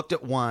like looked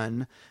at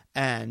one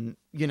and,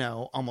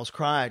 almost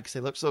cried because they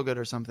looked so good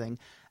or something.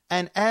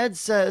 And Ed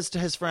says to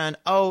his friend,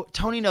 oh,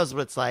 Tony knows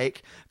what it's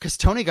like, because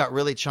Tony got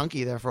really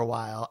chunky there for a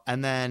while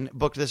and then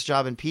booked this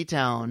job in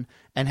P-Town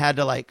and had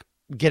to like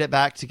get it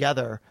back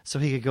together so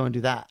he could go and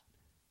do that.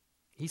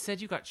 He said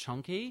you got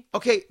chunky?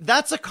 Okay,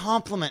 that's a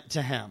compliment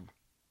to him.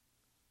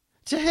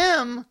 To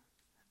him,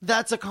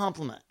 that's a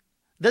compliment.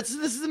 This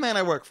is the man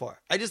I work for.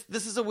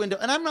 This is a window.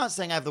 And I'm not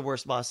saying I have the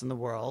worst boss in the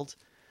world,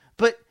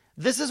 but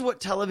this is what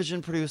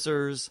television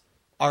producers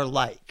are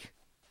like.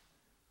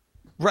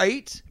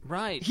 Right?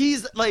 Right.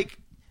 He's like,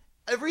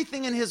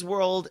 everything in his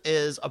world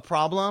is a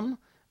problem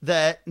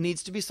that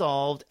needs to be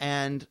solved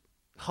and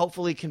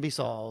hopefully can be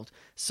solved.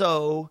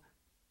 So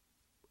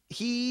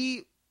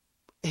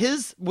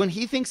when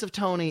he thinks of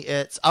Tony,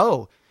 it's,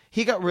 oh,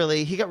 he got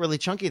really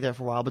chunky there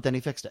for a while, but then he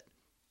fixed it.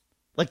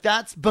 Like,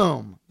 that's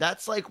boom.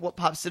 That's like what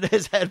pops into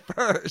his head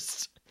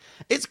first.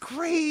 It's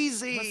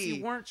crazy. Plus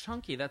you weren't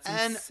chunky. That's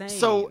and insane.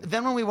 So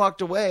then when we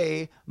walked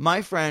away,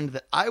 my friend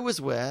that I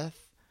was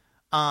with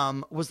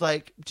was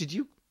like,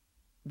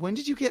 when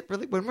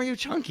were you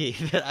chunky?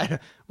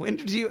 When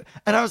did you?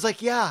 And I was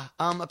like, yeah,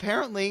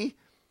 apparently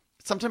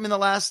sometime in the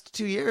last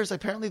 2 years,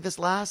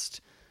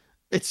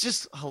 it's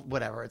just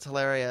whatever. It's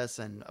hilarious.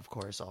 And of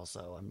course,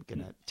 also, I'm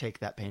going to take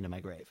that pain to my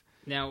grave.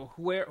 Now,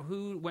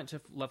 who went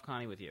to Love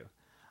Connie with you?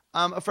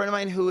 A friend of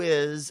mine who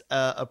is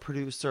a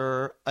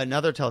producer,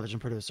 another television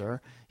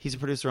producer. He's a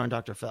producer on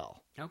Dr.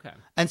 Phil. Okay.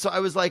 And so I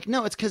was like,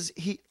 no, it's because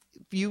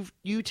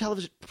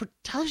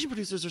television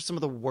producers are some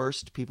of the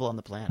worst people on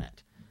the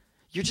planet.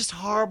 You're just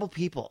horrible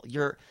people.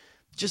 You're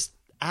just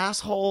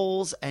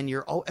assholes, and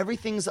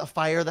everything's a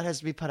fire that has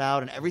to be put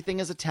out, and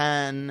everything is a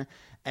 10,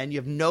 and you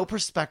have no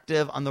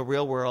perspective on the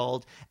real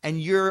world,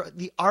 and you're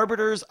the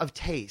arbiters of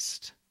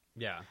taste.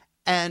 Yeah.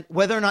 And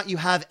whether or not you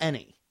have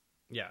any.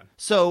 Yeah.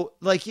 So,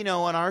 like,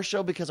 on our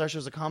show, because our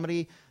show's a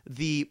comedy,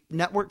 the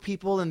network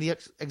people and the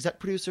exec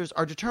producers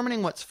are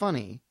determining what's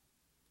funny,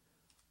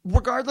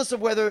 regardless of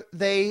whether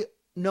they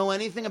know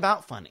anything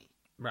about funny.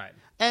 Right.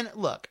 And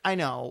look, I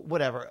know,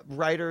 whatever.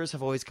 Writers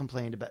have always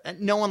complained about it.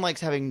 No one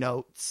likes having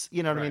notes.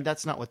 You know what I mean?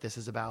 That's not what this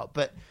is about.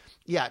 But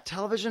yeah,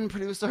 television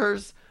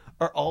producers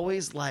are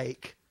always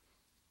like,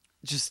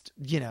 just,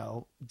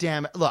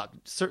 look,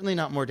 certainly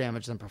not more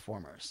damage than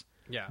performers.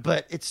 Yeah.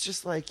 But it's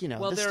just like,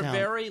 well, this they're town.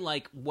 very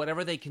like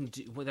whatever they can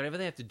do, whatever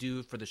they have to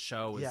do for the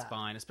show is Yeah.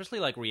 fine. Especially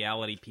like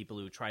reality people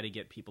who try to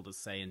get people to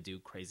say and do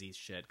crazy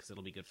shit because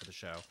it'll be good for the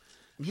show.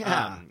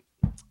 Yeah.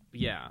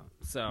 Yeah.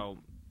 So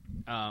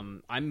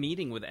I'm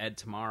meeting with Ed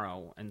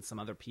tomorrow and some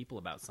other people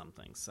about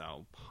something.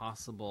 So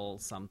possible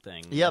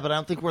something. Yeah, but I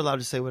don't think we're allowed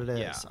to say what it is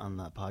Yeah. on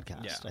the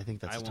podcast. Yeah. I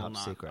think that's a top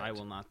secret. I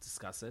will not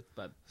discuss it,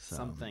 but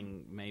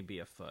something may be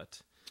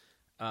afoot.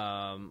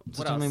 So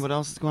What tell else? me what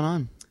else is going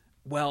on.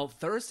 Well,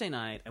 Thursday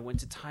night I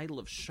went to Title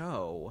of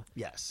Show.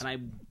 Yes. And I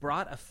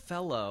brought a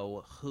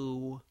fellow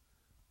who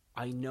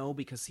I know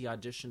because he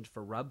auditioned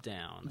for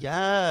Rubdown.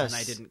 Yes.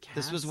 And I didn't cast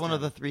This was one of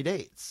him. the 3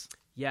 dates.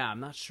 Yeah, I'm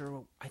not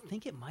sure. I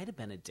think it might have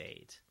been a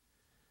date.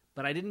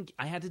 But I didn't.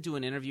 I had to do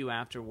an interview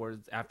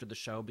afterwards, after the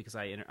show, because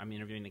I'm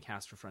interviewing the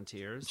cast for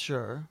Frontiers.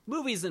 Sure.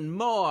 Movies and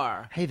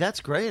more. Hey,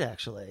 that's great,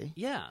 actually.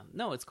 Yeah,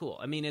 no, it's cool.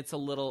 I mean, it's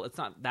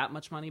not that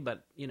much money,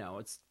 but,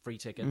 it's free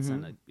tickets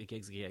and a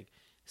gig's a gig.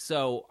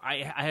 So I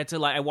had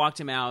to, I walked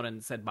him out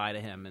and said bye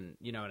to him, and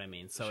you know what I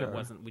mean? So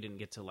Sure. we didn't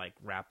get to,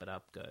 wrap it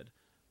up good.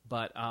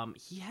 But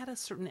he had a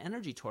certain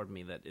energy toward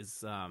me that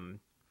is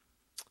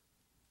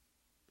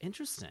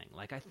interesting.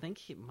 I think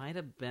he might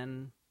have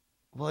been...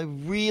 Well, I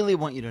really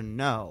want you to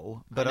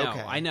know, but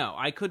okay. I know.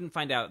 I couldn't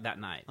find out that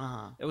night.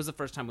 Uh-huh. It was the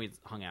first time we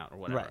hung out or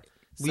whatever. Right.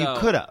 Well, you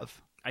could have.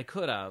 I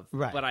could have.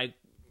 Right. But I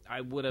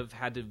would have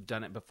had to have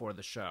done it before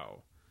the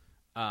show.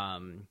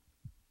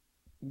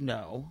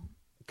 No.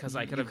 Because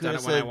I could You have done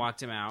it when I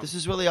walked him out. This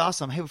is really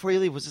awesome. Hey, before you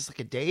leave, was this like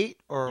a date?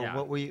 Or Yeah.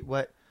 what were you...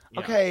 What?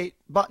 Yeah. Okay,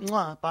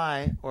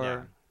 bye. Or...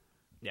 Yeah.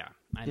 Yeah,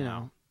 I You know.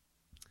 know.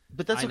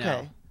 But that's I know.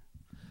 okay.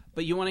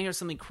 But you want to hear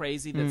something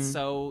crazy that's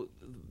so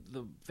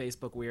the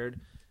Facebook weird?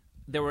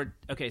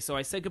 So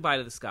I said goodbye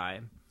to this guy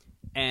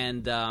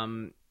and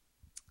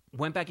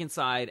went back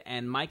inside,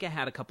 and Micah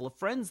had a couple of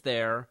friends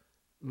there.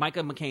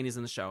 Micah McCain is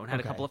in the show and had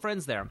a couple of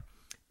friends there.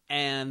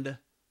 And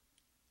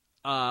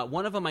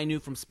one of them I knew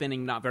from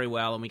spinning not very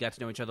well, and we got to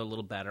know each other a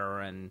little better.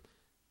 And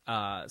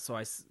so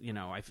I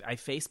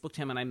Facebooked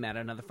him, and I met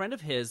another friend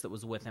of his that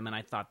was with him, and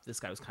I thought this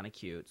guy was kind of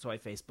cute. So I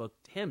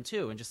Facebooked him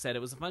too and just said, it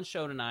was a fun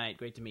show tonight.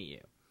 Great to meet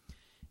you.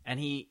 And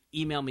he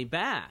emailed me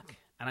back,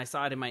 and I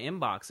saw it in my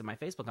inbox in my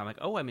Facebook. I'm like,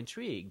 oh, I'm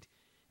intrigued.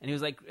 And he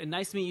was like,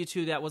 nice to meet you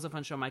too. That was a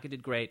fun show. Micah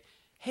did great.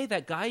 Hey,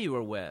 that guy you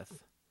were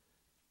with,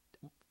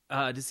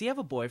 does he have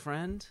a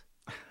boyfriend?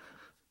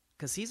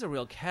 Because he's a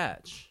real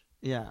catch.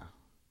 Yeah.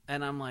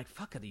 And I'm like,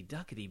 fuckity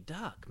duckity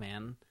duck,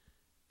 man.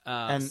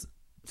 And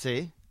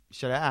see,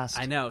 should have asked.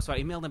 I know. So I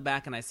emailed him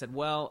back and I said,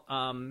 well,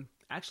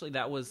 actually,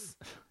 that was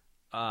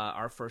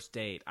our first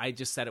date. I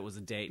just said it was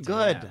a date.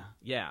 Good.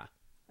 Yeah.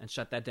 And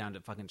shut that down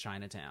to fucking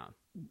Chinatown.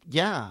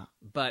 Yeah.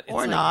 But it's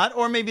or like, not.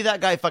 Or maybe that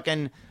guy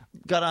fucking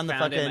got on the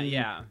found fucking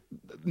him,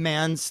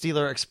 Man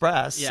Stealer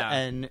Express Yeah.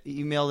 and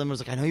emailed him and was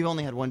like, I know you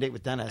only had one date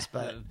with Dennis,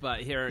 but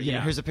here, you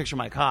know, here's a picture of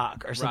my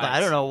cock or something. Right. I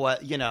don't know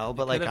what, you know,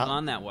 but Could like have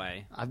gone that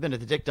way. I've been to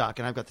the Dick Doc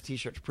and I've got the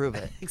t-shirt to prove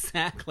it.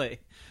 Exactly.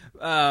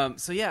 So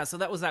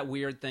that was that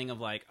weird thing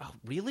of like, oh,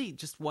 really?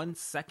 Just 1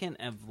 second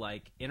of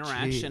like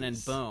interaction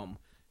and boom.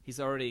 He's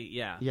already,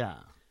 Yeah.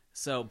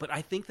 So, but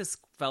I think this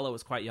fellow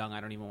is quite young. I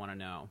don't even want to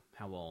know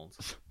how old,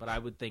 but I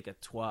would think a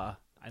twa.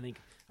 I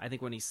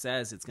think when he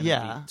says it's going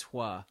to be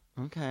twa.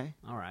 Okay.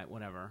 All right,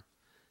 whatever.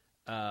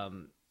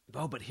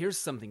 But here's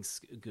something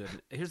good.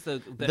 Here's the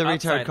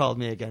retard called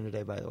me again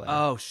today, by the way.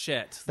 Oh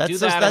shit! That's Do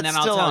that, that's and then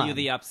I'll still tell on. you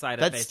the upside.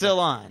 That's of Facebook. still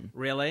on.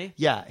 Really?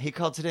 Yeah, he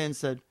called today and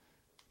said,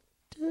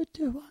 "Do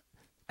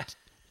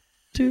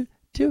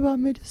you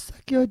want me to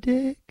suck your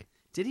dick?"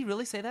 Did he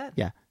really say that?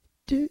 Yeah.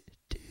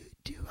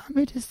 Do you want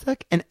me to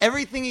suck? And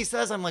everything he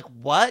says, I'm like,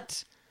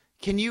 what?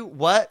 Can you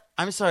what?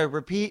 I'm sorry.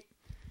 Repeat.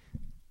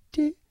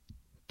 Do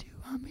you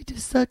want me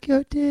to suck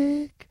your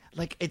dick?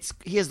 Like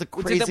he has the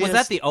craziest. Was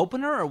that the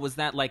opener, or was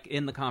that like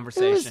in the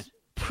conversation? It was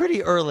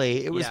pretty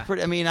early. It was Yeah.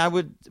 pretty. I mean,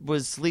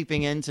 was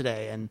sleeping in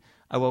today, and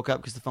I woke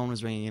up because the phone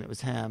was ringing, and it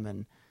was him.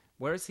 And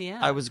where is he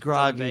at? I was Is he in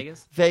groggy.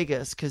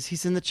 Vegas, because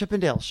he's in the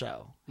Chippendale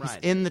show. He's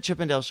Right. in the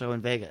Chippendale show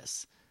in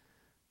Vegas.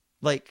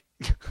 Like,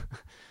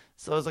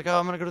 so I was like, oh,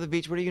 I'm gonna go to the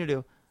beach. What are you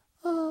gonna do?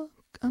 Oh,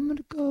 I'm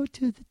gonna go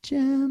to the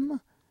gym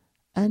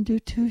and do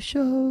 2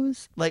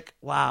 shows. Like,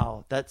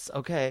 wow, that's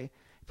okay.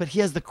 But he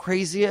has the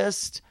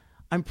craziest.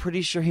 I'm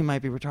pretty sure he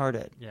might be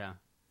retarded. Yeah.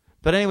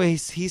 But anyway,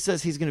 he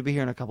says he's going to be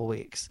here in a couple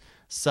weeks.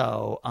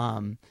 So,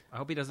 I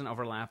hope he doesn't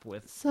overlap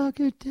with. suck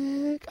a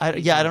dick. I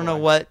don't know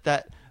what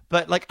that,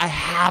 but like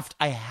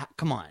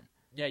come on.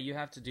 Yeah, you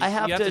have to do. I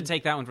have you have to- to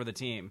take that one for the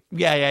team.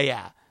 Yeah.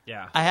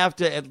 Yeah. I have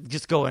to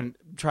just go and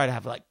try to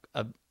have like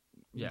a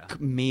Yeah.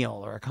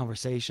 meal or a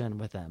conversation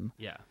with him.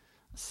 Yeah.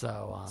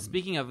 So,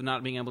 Speaking of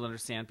not being able to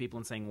understand people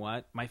and saying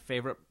what, my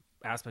favorite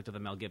aspect of the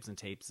Mel Gibson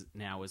tapes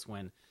now is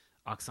when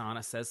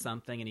Oksana says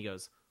something and he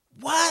goes,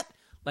 "What?"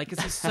 Like, 'cause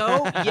he's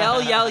so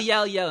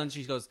yell, and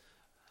she goes,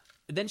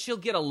 then she'll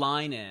get a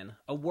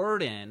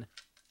word in,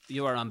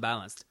 "You are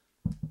unbalanced,"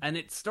 and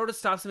it sort of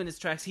stops him in his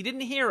tracks. He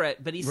didn't hear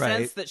it, but he Right.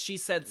 sensed that she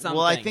said something.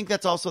 well, I think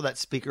that's also that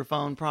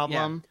speakerphone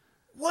problem.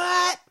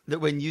 What? That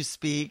when you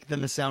speak,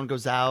 then the sound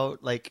goes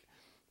out. Like,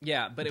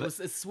 Yeah, but it was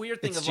this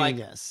weird thing it's of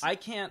genius. like, I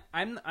can't.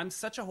 I'm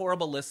such a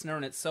horrible listener,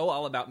 and it's so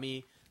all about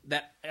me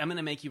that I'm going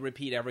to make you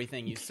repeat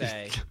everything you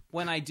say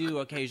when I do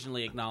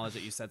occasionally acknowledge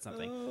that you said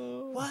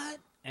something. What?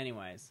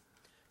 Anyways,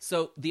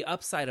 so the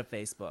upside of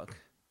Facebook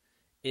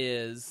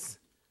is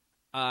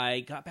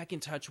I got back in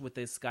touch with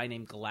this guy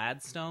named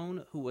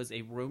Gladstone, who was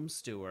a room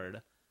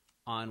steward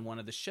on one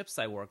of the ships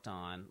I worked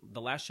on,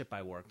 the last ship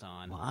I worked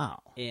on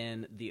wow.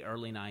 in the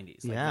early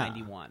 90s, like Yeah.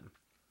 91.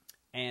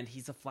 And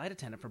he's a flight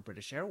attendant for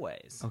British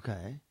Airways.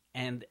 Okay.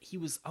 And he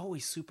was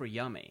always super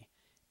yummy.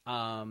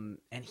 And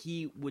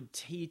he would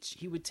teach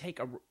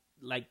or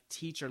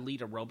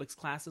lead aerobics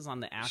classes on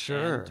the aft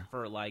Sure. end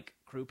for like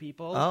crew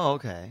people. Oh,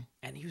 okay.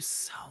 And he was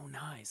so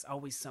nice,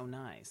 always so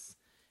nice.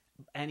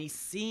 And he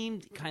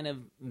seemed kind of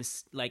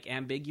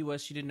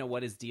ambiguous. You didn't know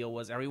what his deal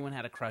was. Everyone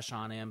had a crush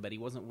on him, but he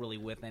wasn't really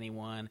with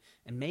anyone.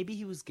 And maybe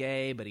he was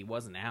gay, but he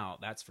wasn't out.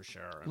 That's for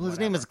sure. Well, his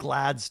name is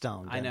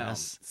Gladstone. I know.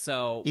 Dennis.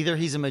 So Either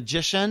he's a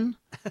magician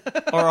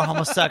or a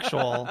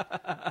homosexual,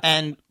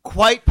 and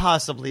quite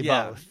possibly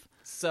both.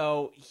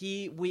 So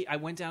I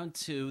went down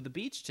to the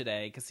beach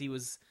today because he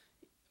was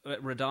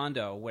at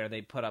Redondo where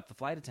they put up the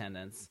flight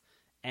attendants,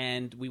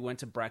 and we went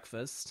to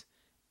breakfast,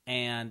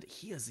 and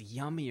he is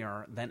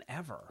yummier than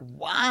ever.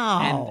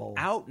 Wow. And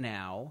out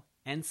now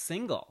and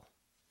single.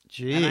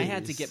 Jeez. And I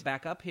had to get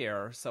back up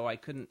here, so I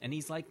couldn't. And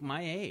he's like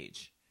my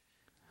age.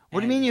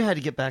 What do you mean you had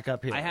to get back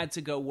up here? I had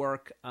to go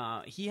work.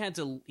 He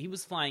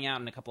was flying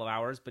out in a couple of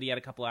hours, but he had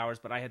a couple of hours.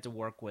 But I had to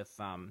work with.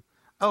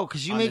 Oh,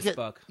 because on this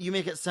book. you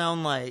make it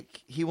sound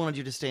like he wanted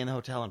you to stay in the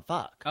hotel and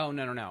fuck. Oh,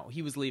 no.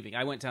 He was leaving.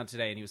 I went down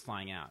today and he was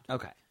flying out.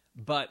 Okay.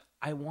 But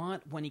I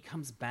want, when he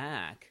comes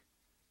back,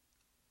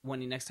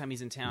 next time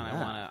he's in town,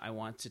 I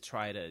want to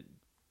try to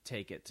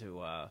take it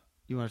to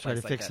you want to try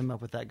to fix him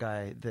up with that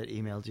guy that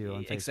emailed you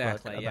on Facebook.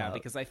 Exactly, yeah,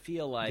 because I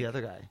feel like the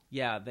other guy.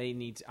 Yeah, I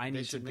need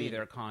to be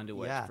their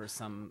conduit for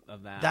some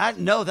of that.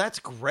 That's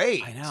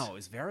great. I know.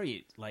 It's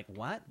very like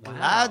what? Wow.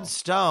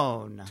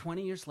 Gladstone.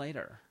 20 years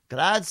later.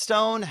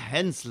 Gladstone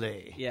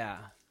Hensley. Yeah.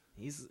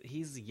 He's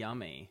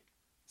yummy.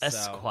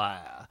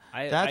 Esquire.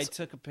 I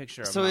took a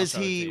picture of him. So is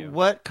he,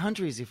 what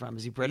country is he from?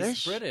 Is he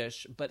British? He's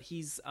British, but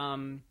he's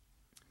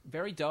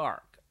very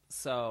dark.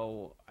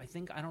 So I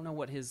don't know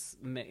what his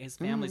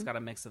family's got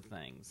a mix of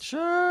things.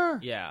 Sure.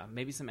 Yeah,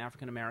 maybe some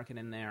African American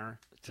in there.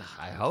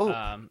 I hope.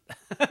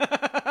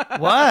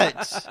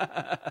 What?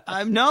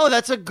 No,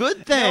 that's a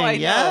good thing. No,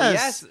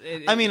 yes.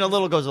 I mean, a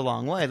little goes a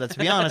long way, let's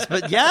be honest.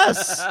 But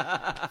yes,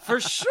 for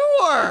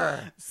sure.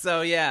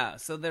 So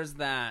there's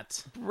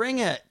that. Bring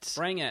it.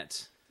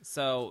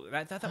 So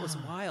I thought that was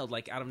wild,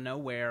 like out of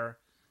nowhere,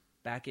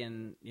 back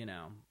in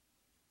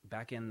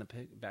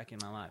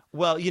my life.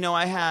 Well,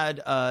 I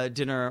had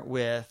dinner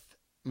with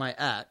my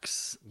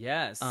ex.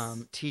 Yes.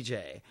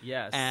 TJ.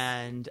 Yes.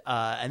 And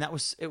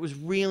it was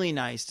really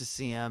nice to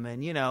see him.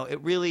 And,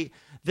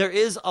 there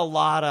is a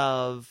lot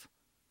of,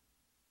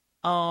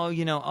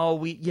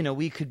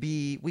 we could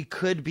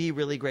be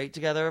really great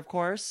together, of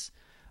course.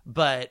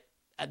 But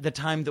at the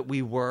time that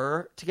we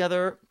were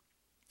together,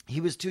 he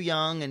was too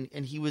young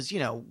and he was,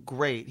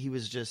 great. He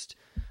was just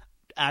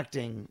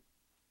acting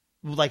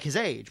like his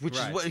age, which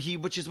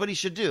is what he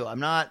should do. I'm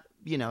not,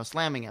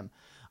 slamming him.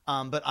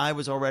 But I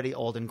was already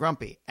old and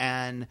grumpy.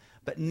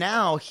 But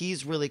now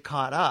he's really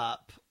caught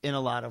up in a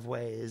lot of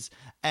ways.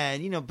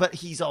 And, but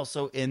he's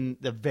also in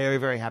the very,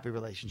 very happy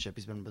relationship.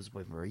 He's been with his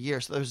boyfriend for a year.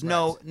 So there was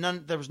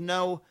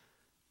no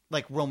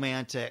like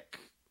romantic,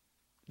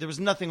 there was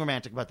nothing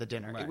romantic about the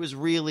dinner. Right. It was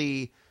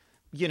really,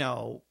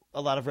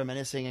 a lot of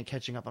reminiscing and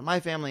catching up on my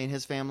family and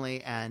his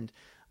family. And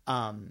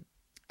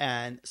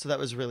so that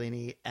was really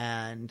neat.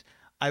 And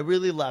I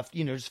really left,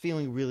 just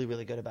feeling really,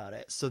 really good about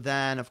it. So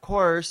then, of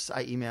course,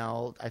 I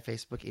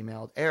Facebook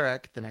emailed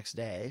Eric the next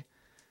day.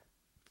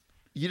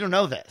 You don't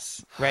know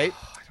this, right?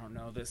 I don't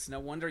know this. No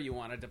wonder you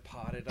wanted to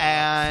pot it up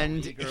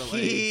and so eagerly.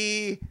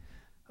 He...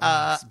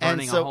 it's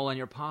burning a hole in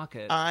your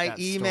pocket. I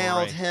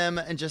emailed him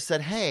and just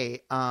said,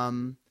 hey,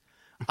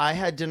 I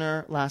had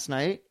dinner last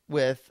night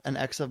with an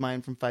ex of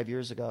mine from 5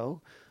 years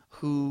ago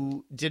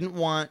who didn't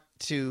want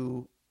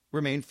to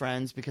remain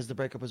friends because the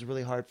breakup was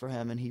really hard for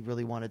him and he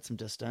really wanted some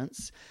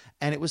distance.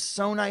 And it was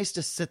so nice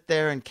to sit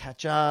there and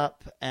catch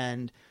up,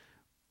 and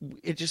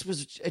it just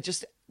was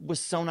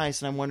so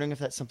nice. And I'm wondering if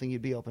that's something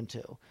you'd be open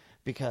to,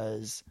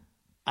 because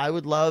I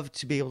would love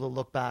to be able to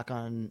look back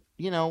on,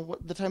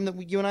 the time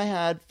that you and I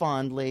had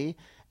fondly,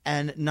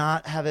 and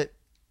not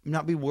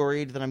be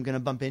worried that I'm going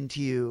to bump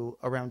into you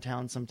around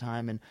town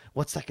sometime. And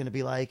what's that going to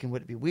be like? And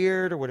would it be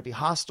weird, or would it be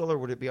hostile, or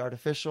would it be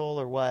artificial,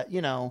 or what,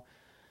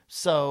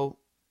 so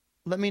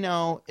let me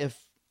know if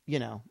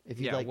you'd like to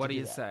do that. What do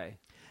you say?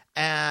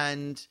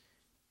 And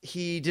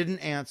he didn't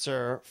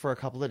answer for a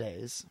couple of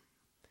days,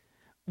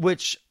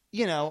 which,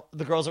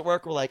 the girls at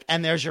work were like,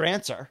 and there's your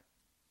answer,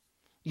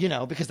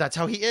 because that's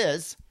how he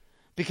is,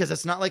 because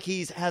it's not like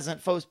he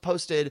hasn't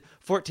posted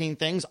 14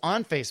 things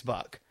on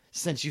Facebook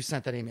since you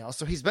sent that email.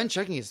 So he's been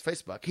checking his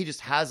Facebook. He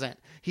just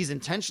he's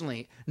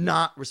intentionally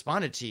not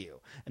responded to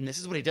you. And this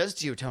is what he does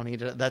to you, Tony.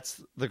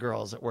 That's the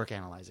girls at work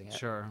analyzing it.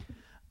 Sure.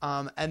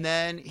 And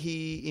then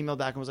he emailed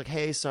back and was like,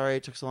 hey, sorry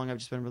it took so long. I've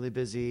just been really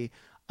busy.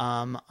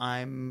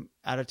 I'm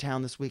out of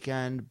town this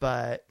weekend,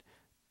 but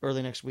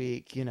early next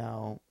week,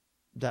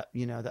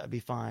 that'd be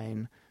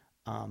fine.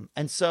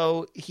 And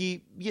so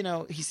he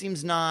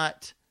seems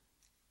not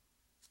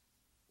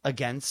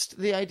against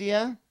the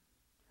idea.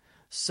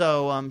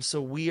 So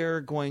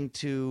we're going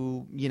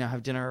to,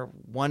 have dinner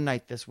one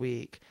night this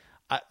week.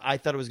 I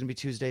thought it was going to be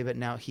Tuesday, but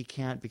now he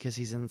can't because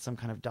he's in some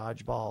kind of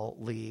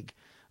dodgeball league.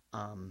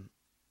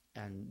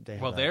 And they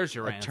have there's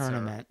your answer.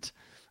 Tournament.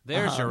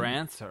 There's your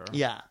answer.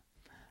 Yeah.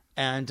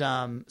 And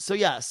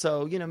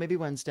so maybe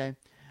Wednesday.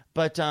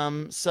 But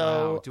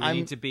so do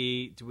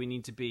we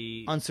need to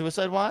be on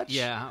Suicide Watch?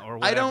 Yeah, or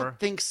whatever. I don't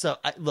think so.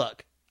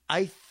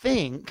 I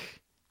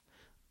think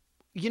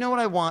what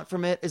I want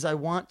from it is I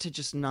want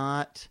to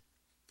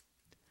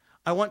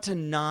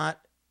not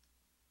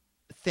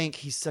think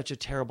he's such a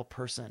terrible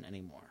person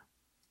anymore.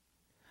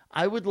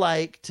 I would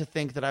like to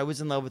think that I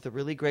was in love with a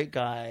really great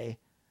guy,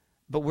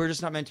 but we're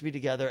just not meant to be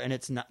together, and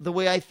it's not the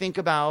way I think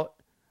about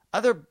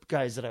other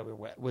guys that I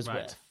was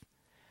with.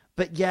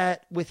 But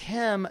yet, with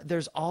him,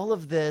 there's all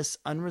of this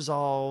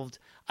unresolved.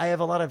 I have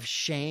a lot of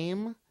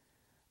shame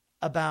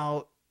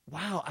about,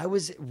 wow, I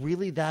was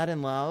really that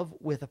in love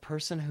with a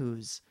person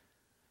who's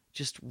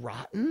just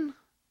rotten,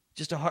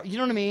 just a heart. You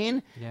know what I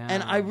mean? Yeah.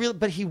 And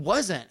but he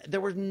wasn't.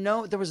 There was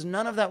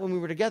none of that when we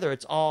were together.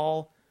 It's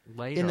all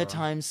later in the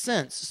time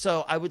since.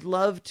 So I would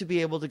love to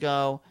be able to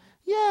go,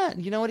 Yeah,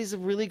 you know what? He's a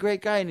really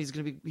great guy, and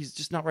he's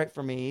just not right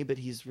for me, but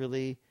he's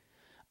really,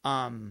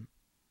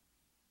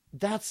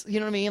 that's, you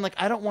know what I mean? Like,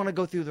 I don't want to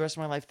go through the rest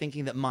of my life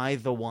thinking that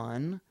the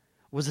one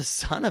was a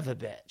son of a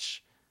bitch.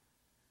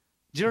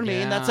 Do you know what I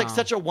mean? That's like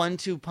such a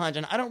 1-2 punch,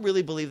 and I don't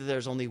really believe that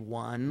there's only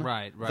one,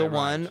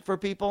 one for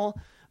people,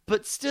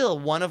 but still,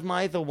 one of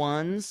the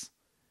ones,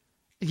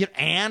 you know,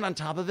 and on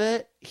top of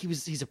it,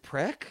 he's a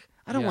prick.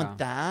 I don't want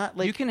that.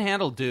 Like, you can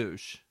handle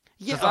douche.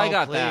 Yeah, I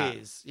got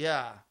please. that.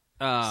 Yeah.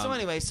 So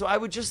anyway, I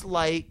would just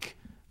like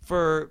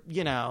for,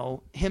 you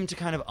know, him to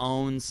kind of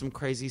own some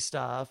crazy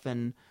stuff,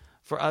 and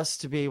for us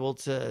to be able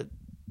to,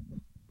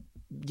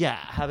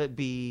 have it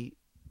be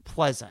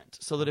pleasant,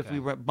 so that if we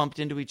bumped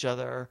into each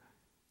other,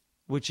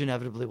 which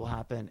inevitably will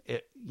happen,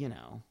 you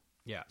know.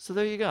 Yeah. So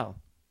there you go.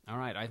 All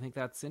right. I think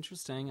that's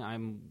interesting. I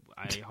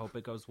hope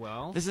it goes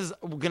well. This is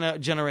going to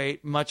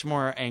generate much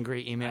more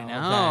angry email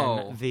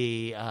than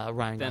the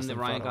Ryan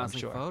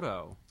Gosling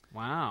photo.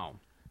 Wow.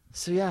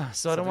 So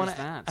I don't want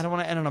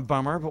to end on a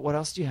bummer, but what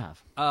else do you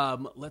have?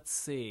 Let's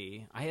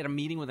see. I had a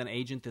meeting with an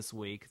agent this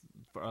week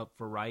for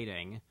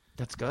writing.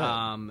 That's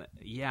good.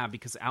 Yeah,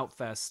 because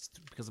Outfest,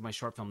 because of my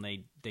short film,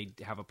 they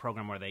have a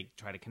program where they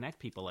try to connect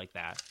people like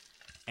that.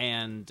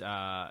 And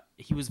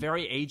he was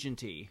very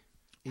agenty.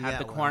 Had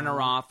the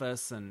corner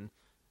office, and,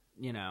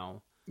 you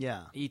know.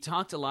 Yeah. He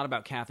talked a lot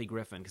about Kathy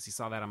Griffin because he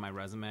saw that on my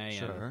resume.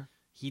 Sure. And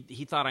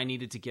he thought I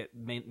needed to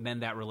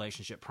mend that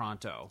relationship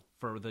pronto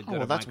for the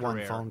good of that's my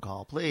career. One phone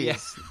call, please.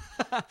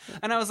 Yeah.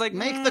 And I was like,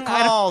 make the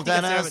call,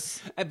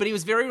 Dennis. But he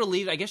was very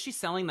relieved. I guess she's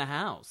selling the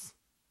house.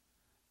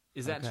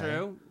 Is that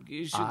true?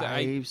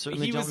 I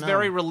certainly he don't was know.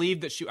 very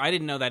relieved that I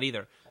didn't know that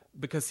either,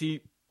 because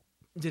he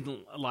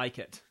didn't like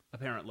it,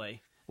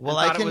 apparently. Well,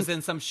 I thought it was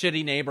in some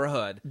shitty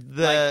neighborhood.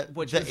 The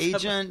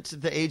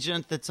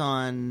agent that's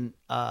on,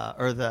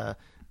 or the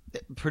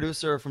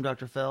producer from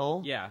Dr.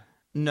 Phil,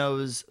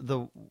 is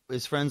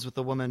friends with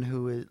the woman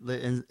who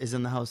is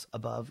in the house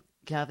above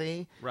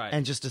Kathy, right,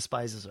 and just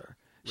despises her.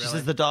 She really?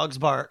 says the dogs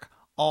bark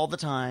all the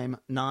time,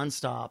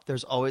 nonstop.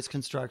 There's always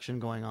construction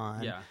going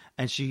on,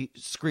 and she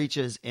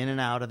screeches in and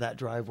out of that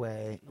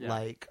driveway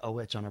like a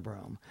witch on a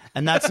broom.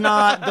 And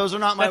those are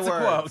not my that's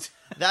words. A quote.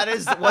 That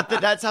is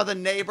that's how the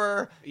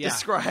neighbor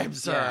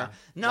describes her.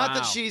 Not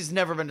that she's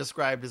never been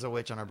described as a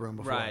witch on a broom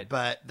before,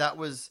 but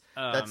that's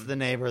the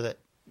neighbor that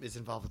is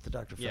involved with the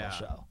Dr. Phil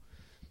show.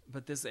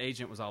 But this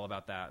agent was all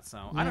about that,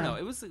 so I don't know.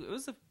 It was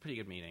a pretty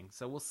good meeting,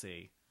 so we'll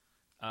see.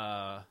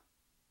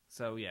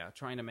 So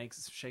trying to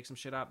shake some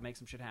shit up, make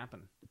some shit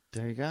happen.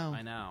 There you go.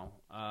 I know.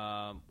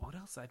 What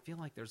else? I feel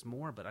like there's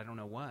more, but I don't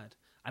know what.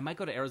 I might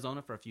go to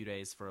Arizona for a few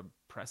days for a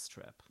press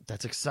trip.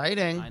 That's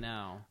exciting. I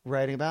know.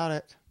 Writing about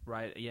it.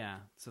 Right. Yeah.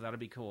 So that'll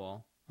be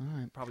cool. All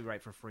right. Probably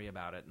write for free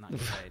about it, not get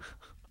paid.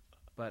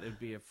 But it'd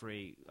be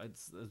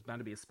it's bound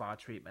to be a spa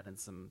treatment and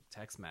some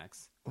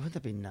Tex-Mex. Wouldn't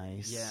that be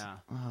nice? Yeah.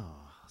 Oh,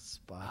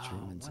 spa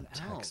treatment and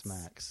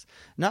Tex-Mex.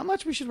 Not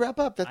much. We should wrap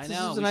up. This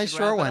is a nice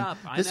short one.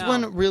 This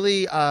one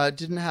really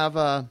didn't have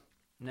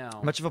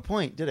much of a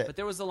point, did it? But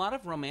there was a lot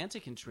of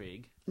romantic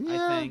intrigue.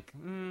 Yeah. I think.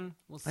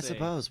 We'll see. I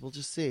suppose we'll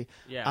just see.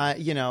 Yeah.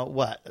 You know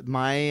what?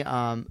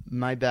 My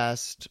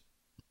best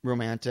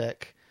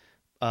romantic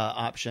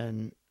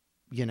option.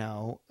 You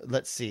know,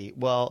 let's see.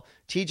 Well,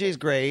 TJ's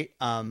great.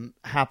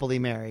 Happily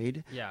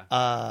married.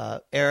 Yeah.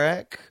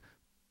 Eric,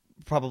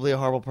 probably a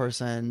horrible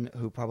person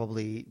who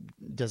probably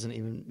doesn't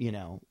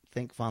even,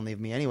 think fondly of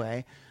me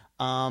anyway.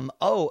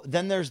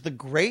 Then there's the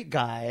great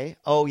guy.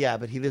 Oh yeah,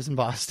 but he lives in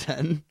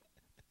Boston.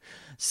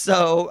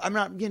 So I'm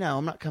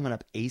not coming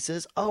up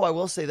aces. Oh, I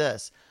will say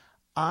this.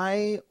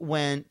 I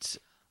went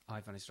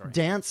funny story.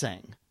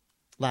 dancing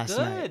last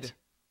night.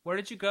 Where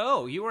did you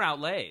go? You were out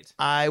late.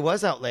 I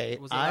was out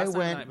late. Was it I last night or the night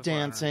went before?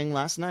 dancing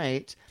last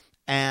night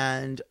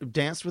and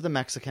danced with a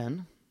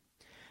Mexican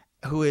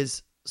who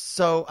is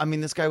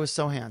this guy was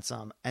so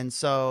handsome. And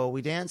so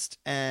we danced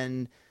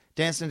and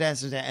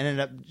ended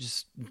up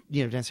just,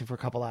 dancing for a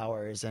couple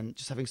hours and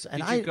just having.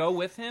 And did you go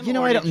with him?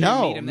 I don't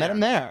know. Met him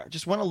there.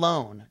 Just went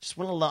alone.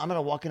 I'm going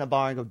to walk in a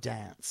bar and go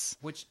dance.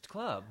 Which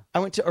club? I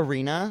went to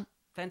Arena.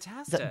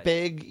 Fantastic. That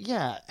big,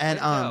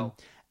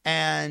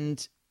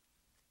 and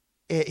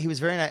he was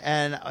very nice,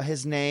 and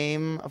his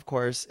name, of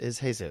course, is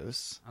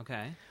Jesus.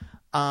 Okay.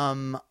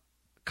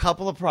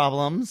 Couple of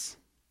problems.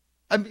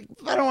 I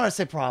don't want to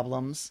say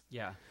problems.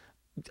 Yeah.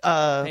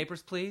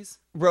 Papers, please.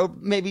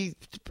 Maybe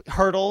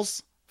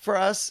hurdles for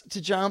us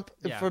to jump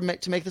Yeah.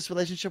 to make this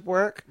relationship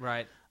work.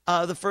 Right.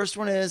 The first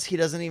one is he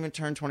doesn't even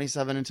turn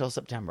 27 until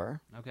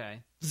September.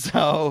 Okay.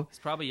 So he's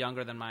probably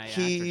younger than my.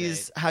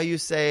 He's how you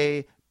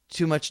say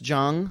too much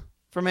jung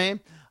for me.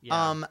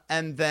 Yeah.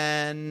 And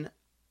then.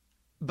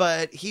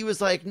 But he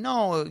was like,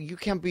 "No, you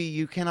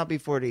cannot be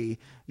 40.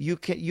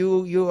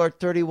 You are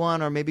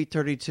 31 or maybe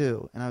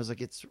 32." And I was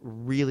like, "It's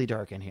really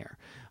dark in here."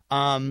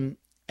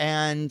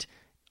 And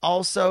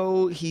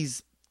also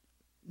he's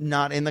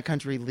not in the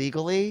country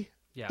legally.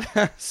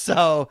 Yeah.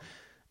 So,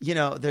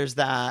 there's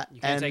that. You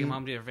can't take him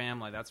home to your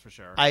family, that's for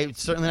sure. I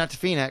certainly not to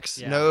Phoenix.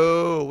 Yeah.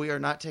 No, we are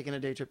not taking a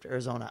day trip to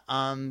Arizona.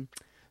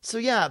 So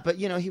yeah, but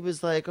he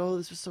was like, "Oh,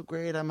 this was so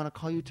great. I'm gonna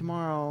call you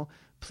tomorrow.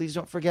 Please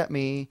don't forget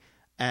me."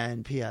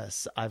 And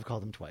P.S. I've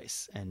called him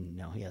twice, and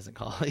no, he hasn't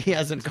called. He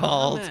hasn't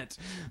called. Damn it.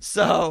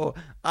 So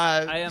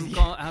I am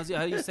call, how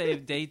do you say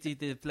date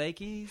the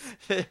flakies?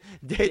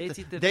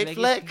 date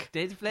fleck.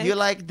 Date fleck. You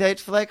like date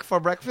fleck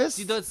for breakfast?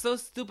 You know, it's so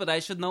stupid. I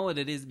should know what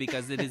it is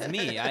because it is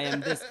me. I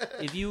am this.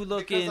 If you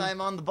look Because in I'm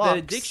on the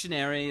box.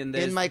 dictionary and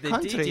there's In my the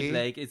country, date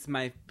flake, it's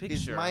my Is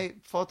picture my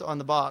photo on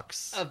the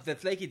box? of the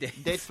flaky dates.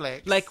 Date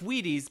flakes. Like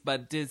Wheaties,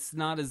 but it's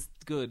not as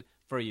good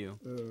for you.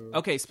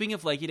 Okay, speaking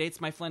of flaky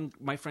dates, my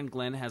friend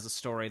Glenn has a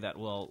story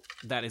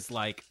that is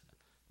like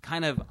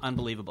kind of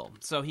unbelievable.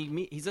 So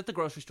he's at the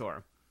grocery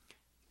store,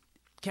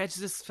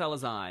 catches this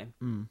fella's eye,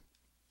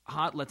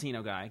 hot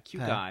Latino guy,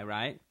 cute guy,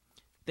 right?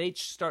 They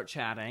start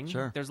chatting.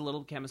 Sure. There's a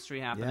little chemistry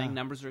happening. Yeah.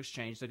 Numbers are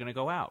exchanged. They're going to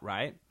go out,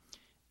 right?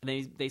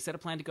 And they set a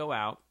plan to go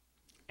out,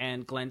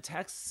 and Glenn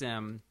texts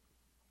him,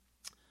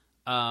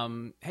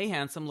 "Hey,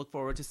 handsome, look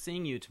forward to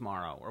seeing you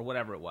tomorrow," or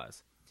whatever it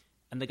was.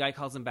 And the guy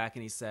calls him back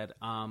and he said,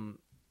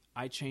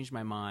 "I changed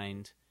my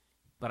mind,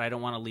 but I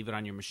don't want to leave it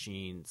on your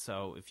machine.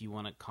 So if you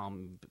want to call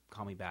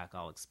me back,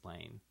 I'll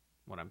explain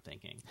what I'm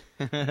thinking."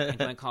 And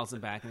Glenn calls him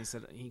back and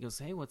he goes,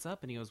 "Hey, what's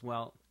up?" And he goes,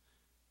 "Well,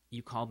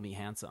 you called me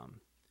handsome.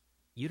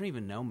 You don't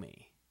even know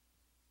me."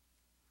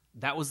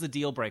 That was the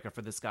deal breaker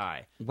for this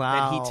guy.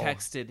 Wow. That he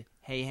texted,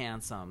 "Hey,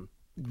 handsome."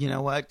 You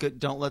know what?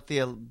 Don't let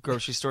the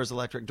grocery store's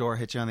electric door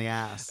hit you on the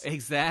ass.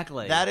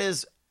 Exactly. That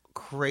is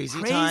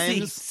crazy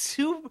times.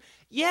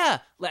 Yeah,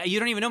 you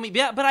don't even know me.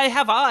 Yeah, but I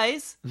have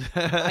eyes.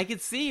 I could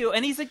see you.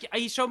 And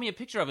he showed me a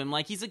picture of him.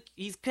 Like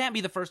he can't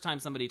be the first time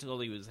somebody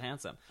told you he was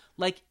handsome.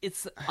 Like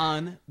it's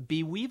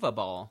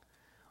unbelievable.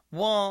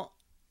 Well,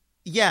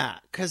 yeah,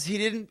 because he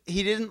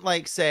didn't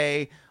like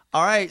say,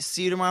 "All right,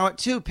 see you tomorrow at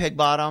 2, pig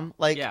bottom."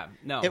 Like, Yeah,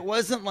 no. it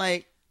wasn't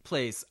like,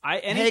 Please,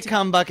 "Hey,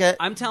 cum bucket."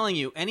 I'm telling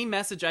you, any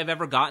message I've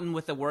ever gotten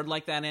with a word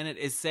like that in it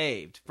is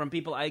saved from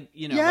people.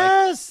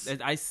 Yes,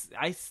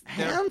 like,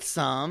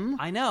 handsome.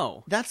 I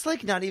know. That's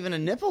like not even a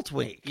nipple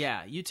tweak.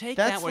 Yeah, you take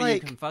That's that where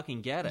like- you can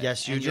fucking get it.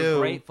 Yes, you and do. You're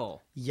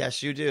grateful.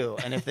 Yes, you do.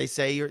 And if they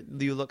say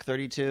you look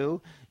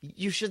 32,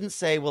 you shouldn't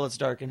say, "Well, it's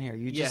dark in here."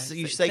 You just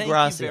you say thank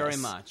gracias. you very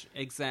much.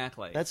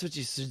 Exactly. That's what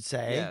you should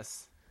say.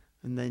 yes.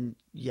 And then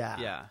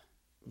Yeah.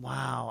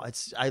 wow,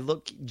 I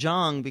look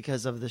young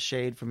because of the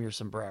shade from your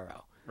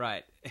sombrero.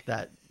 Right.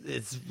 That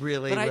it's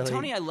really. But really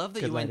Tony, I love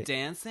that good you went lighting.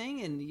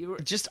 dancing and you were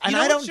And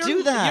I don't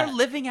do that. You're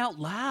living out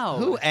loud.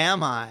 Who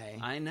am I?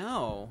 I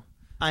know.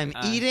 I'm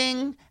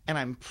eating and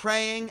I'm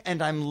praying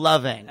and I'm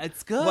loving.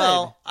 It's good.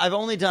 Well, I'm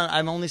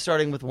only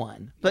starting with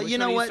one. But Which you one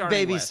know are you what? starting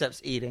Baby with?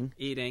 steps eating.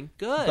 Eating.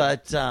 Good.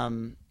 But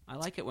I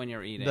like it when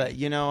you're eating.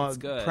 It's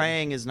good.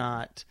 praying is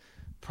not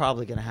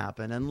probably going to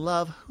happen. And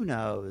love, who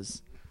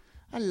knows?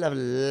 I love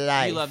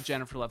life. You love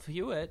Jennifer Love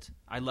Hewitt.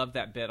 I love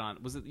that bit on.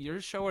 Was it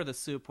your show or The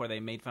Soup where they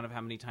made fun of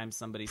how many times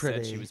somebody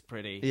said she was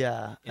pretty?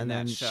 Yeah, in and that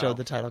then show. showed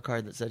the title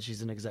card that said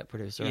she's an exec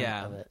producer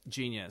Yeah, of it.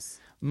 genius.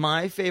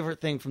 My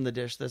favorite thing from the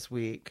dish this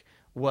week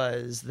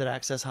was that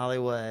Access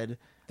Hollywood.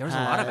 There was a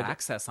lot of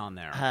Access on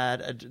there.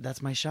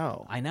 That's my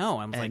show. I know.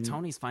 I was like, And-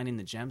 Tony's finding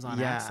the gems on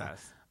Yeah.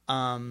 Access.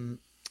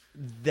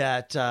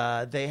 That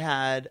they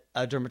had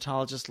a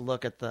dermatologist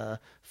look at the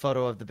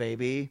photo of the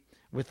baby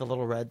with the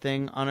little red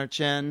thing on her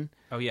chin.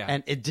 Oh yeah.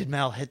 And did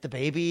Mel hit the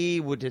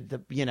baby? Did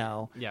the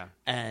Yeah.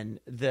 And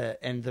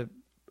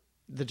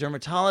the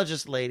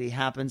dermatologist lady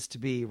happens to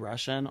be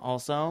Russian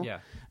also. Yeah.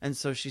 And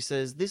so she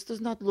says, "This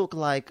does not look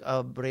like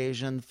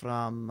abrasion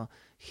from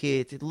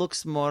heat. It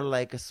looks more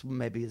like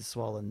maybe a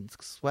swollen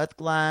sweat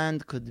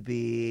gland. Could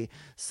be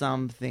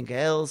something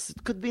else.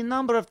 It could be a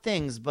number of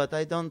things, but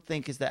I don't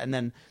think it's that." And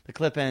then the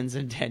clip ends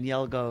and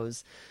Danielle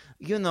goes,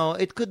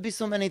 "It could be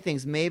so many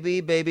things. Maybe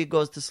baby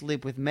goes to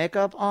sleep with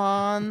makeup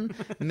on.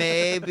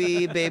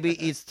 Maybe baby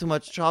eats too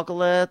much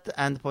chocolate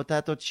and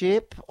potato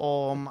chip.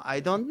 I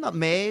don't know.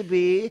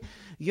 Maybe,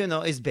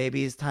 it's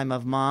baby's time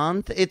of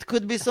month. It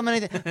could be so many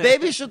things.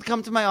 Baby should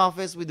come to my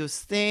office. We do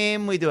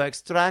steam. We do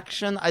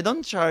extraction. I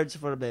don't charge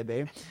for a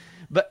baby."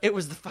 But it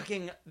was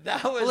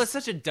Well, it's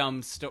such a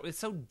dumb story. It's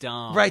so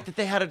dumb. right, that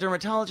they had a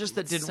dermatologist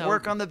that did So-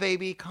 work on the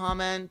baby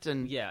comment.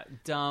 And Yeah.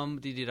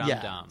 Dumb. Dee-dee-dum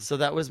yeah, dumb. so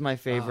that was my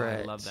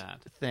favorite love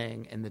that.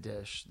 thing in the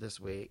dish this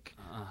week.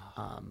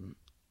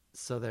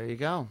 So there you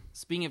go.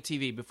 Speaking of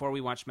TV, before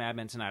we watch Mad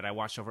Men tonight, I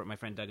watched over at my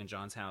friend Doug and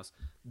John's house.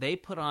 They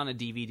put on a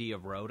DVD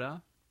of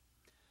Rhoda.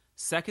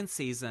 Second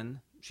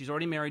season. She's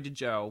already married to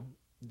Joe.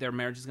 Their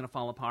marriage is going to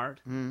fall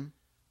apart.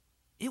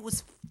 It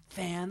was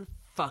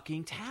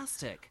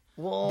fan-fucking-tastic.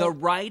 Well, The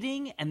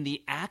writing and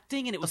the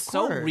acting, and it was Of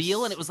so course.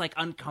 real, and it was like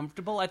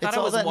uncomfortable. I thought It's I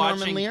all was that watching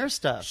Norman Lear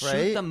stuff, Shoot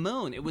right? the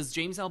Moon. It was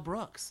James L.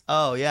 Brooks.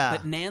 Oh yeah.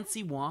 But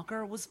Nancy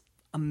Walker was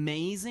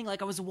amazing.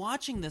 Like I was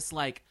watching this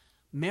like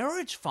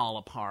marriage fall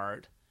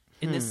apart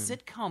in this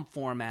sitcom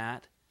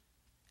format,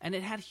 and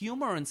it had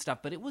humor and stuff,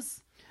 but it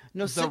was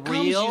No, the sitcoms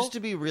real used to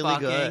be really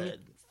fucking good.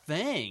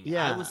 thing.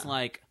 Yeah. I was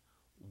like,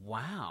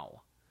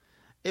 wow.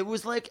 It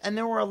was like, and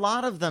there were a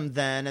lot of them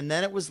then, and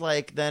then it was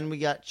like, then we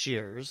got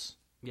Cheers,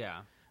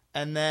 Yeah.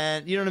 and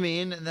then, you know what I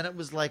mean? And then it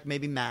was like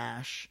maybe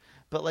MASH.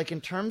 But like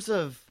in terms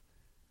of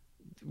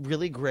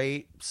really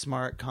great,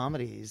 smart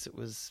comedies, it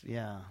was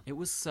It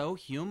was so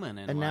human,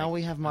 and now like,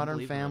 we have Modern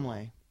unbelievable.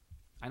 Family.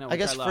 I know. I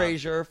guess love.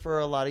 Frasier for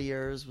a lot of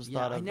years was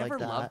thought of I never like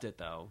that. loved it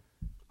though.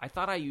 I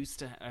thought I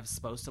was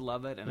supposed to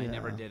love it, and I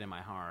never Yeah. did in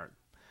my heart.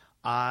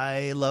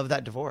 I love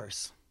that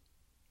divorce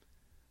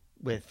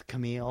with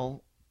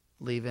Camille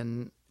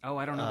leaving Oh,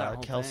 I don't know that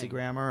whole Kelsey thing.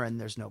 Grammer, and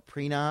there's no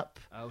prenup,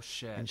 Oh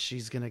shit. and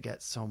she's gonna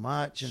get so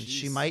much, and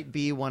she Jeez. might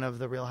be one of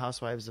the Real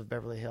Housewives of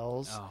Beverly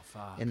Hills Oh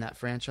fuck. in that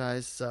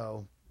franchise.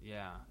 So,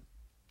 Yeah.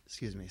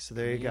 excuse me. So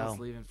there you Neil's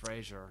go. leaving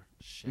Frasier.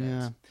 Shit.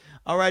 Yeah.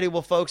 Alrighty,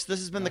 well, folks, this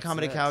has been the That's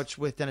Comedy it. Couch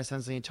with Dennis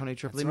Hensley and Tony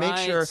Tripoli. That's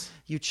Make sure right.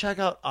 you check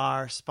out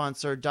our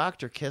sponsor,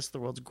 Dr. Kiss, the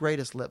world's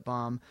greatest lip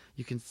balm.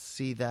 You can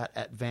see that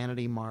at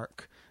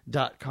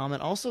vanitymark.com.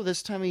 And also,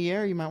 this time of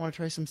year, you might want to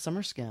try some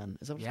Summer Skin.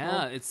 Is that what it's Yeah,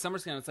 called? it's summer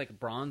skin. It's like a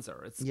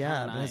bronzer. It's Yeah,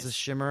 kinda it has a nice.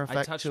 shimmer I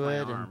effect touched to my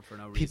it, arm and for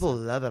no reason. people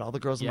love it. All the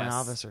girls in my Yes.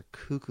 office are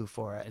cuckoo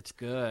for it. It's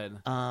good.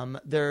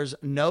 There's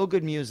no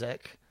good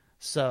music,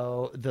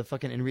 so the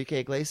fucking Enrique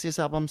Iglesias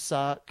album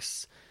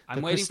sucks. I'm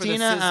The waiting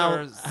Christina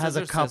for the has a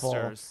Scissor couple.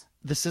 Sisters.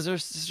 The Scissor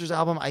Sisters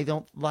album I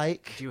don't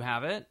like. Do you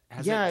have it?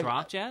 Has Yeah, it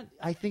dropped yet?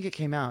 I think it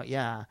came out,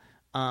 yeah.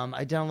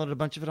 I downloaded a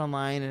bunch of it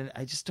online, and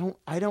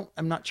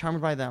I'm not charmed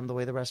by them the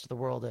way the rest of the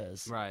world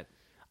is. Right.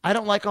 I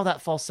don't like all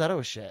that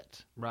falsetto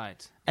shit.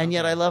 Right. And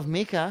yet Okay. I love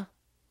Mika,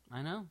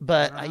 I know.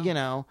 but, I don't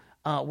know.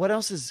 what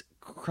else is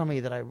crummy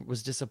that I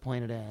was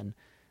disappointed in?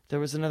 There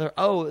was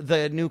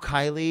the new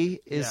Kylie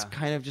is Yeah.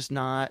 kind of just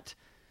not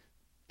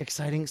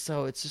exciting,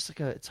 so it's just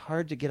it's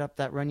hard to get up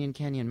that Runyon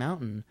Canyon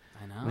mountain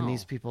I know. when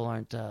these people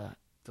aren't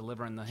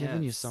delivering the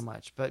giving you hits. so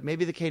much. But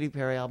maybe the Katy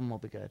Perry album will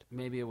be good.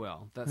 Maybe it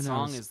will. That Who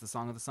song knows? is the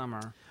song of the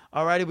summer.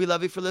 Alrighty, we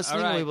love you for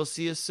listening. All right. We will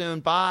see you soon.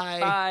 Bye.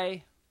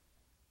 Bye.